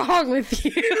is wrong with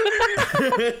you?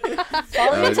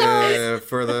 Follow your toes.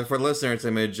 For the listener, it's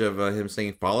an image of him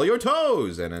saying "Follow your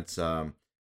toes," and it's from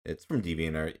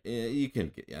DeviantArt. You can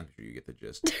get, I'm sure you get the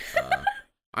gist.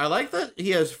 I like that he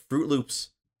has Fruit Loops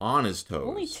on his toes.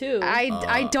 Only 2.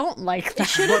 I don't like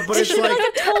that. But It it's should be like,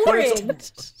 like a toe but ring,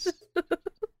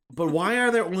 but why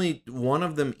are there only one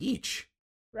of them each?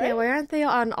 right? Yeah, why aren't they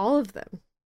on all of them?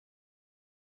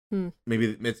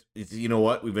 Maybe it's you know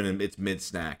what, it's mid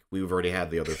snack. We've already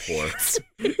had the other 4. Is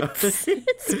this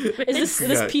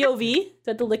POV? Do I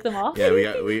have to lick them off? Yeah,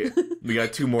 we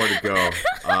got 2 more to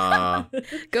go.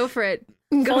 Go for it.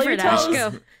 Go Follow for your it, Ash.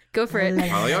 toes. Go for it.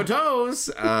 Follow your toes.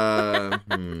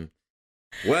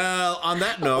 Well, on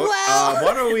that note,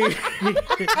 why don't we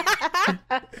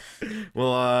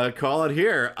we'll call it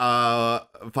here.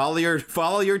 Follow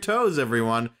your toes,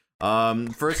 everyone.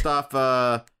 First off,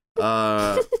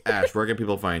 Ash, where can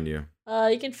people find you?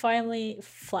 You can finally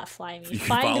fly me. You can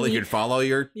Find me. follow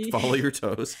your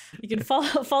toes. You can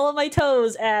follow my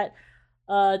toes at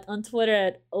on Twitter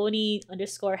at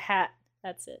Oni_hat.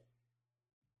 That's it.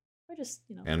 Or just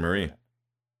Anne Marie.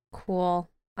 Cool.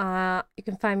 You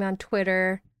can find me on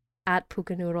Twitter at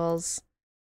Puka Noodles.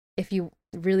 If you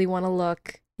really want to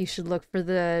look, you should look for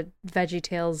the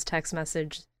VeggieTales text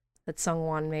message that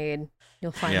Sungwon made.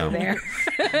 You'll find me there.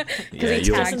 Because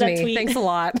he tagged That me. tweet. Thanks a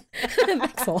lot.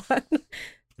 Thanks a lot.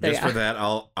 Just for that,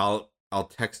 I'll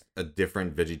text a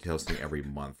different VeggieTales thing every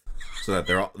month, so that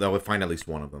they'll find at least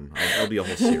one of them. It'll be a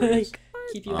whole series.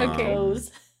 Keep you on your Okay.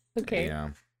 toes. Okay. Yeah.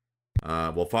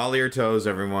 Well, follow your toes,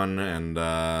 everyone, and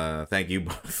thank you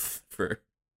both for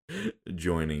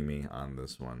joining me on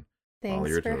this one. Follow Thanks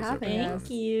your for toes, having everyone. us.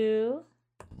 Thank you.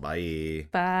 Bye.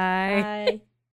 Bye. Bye.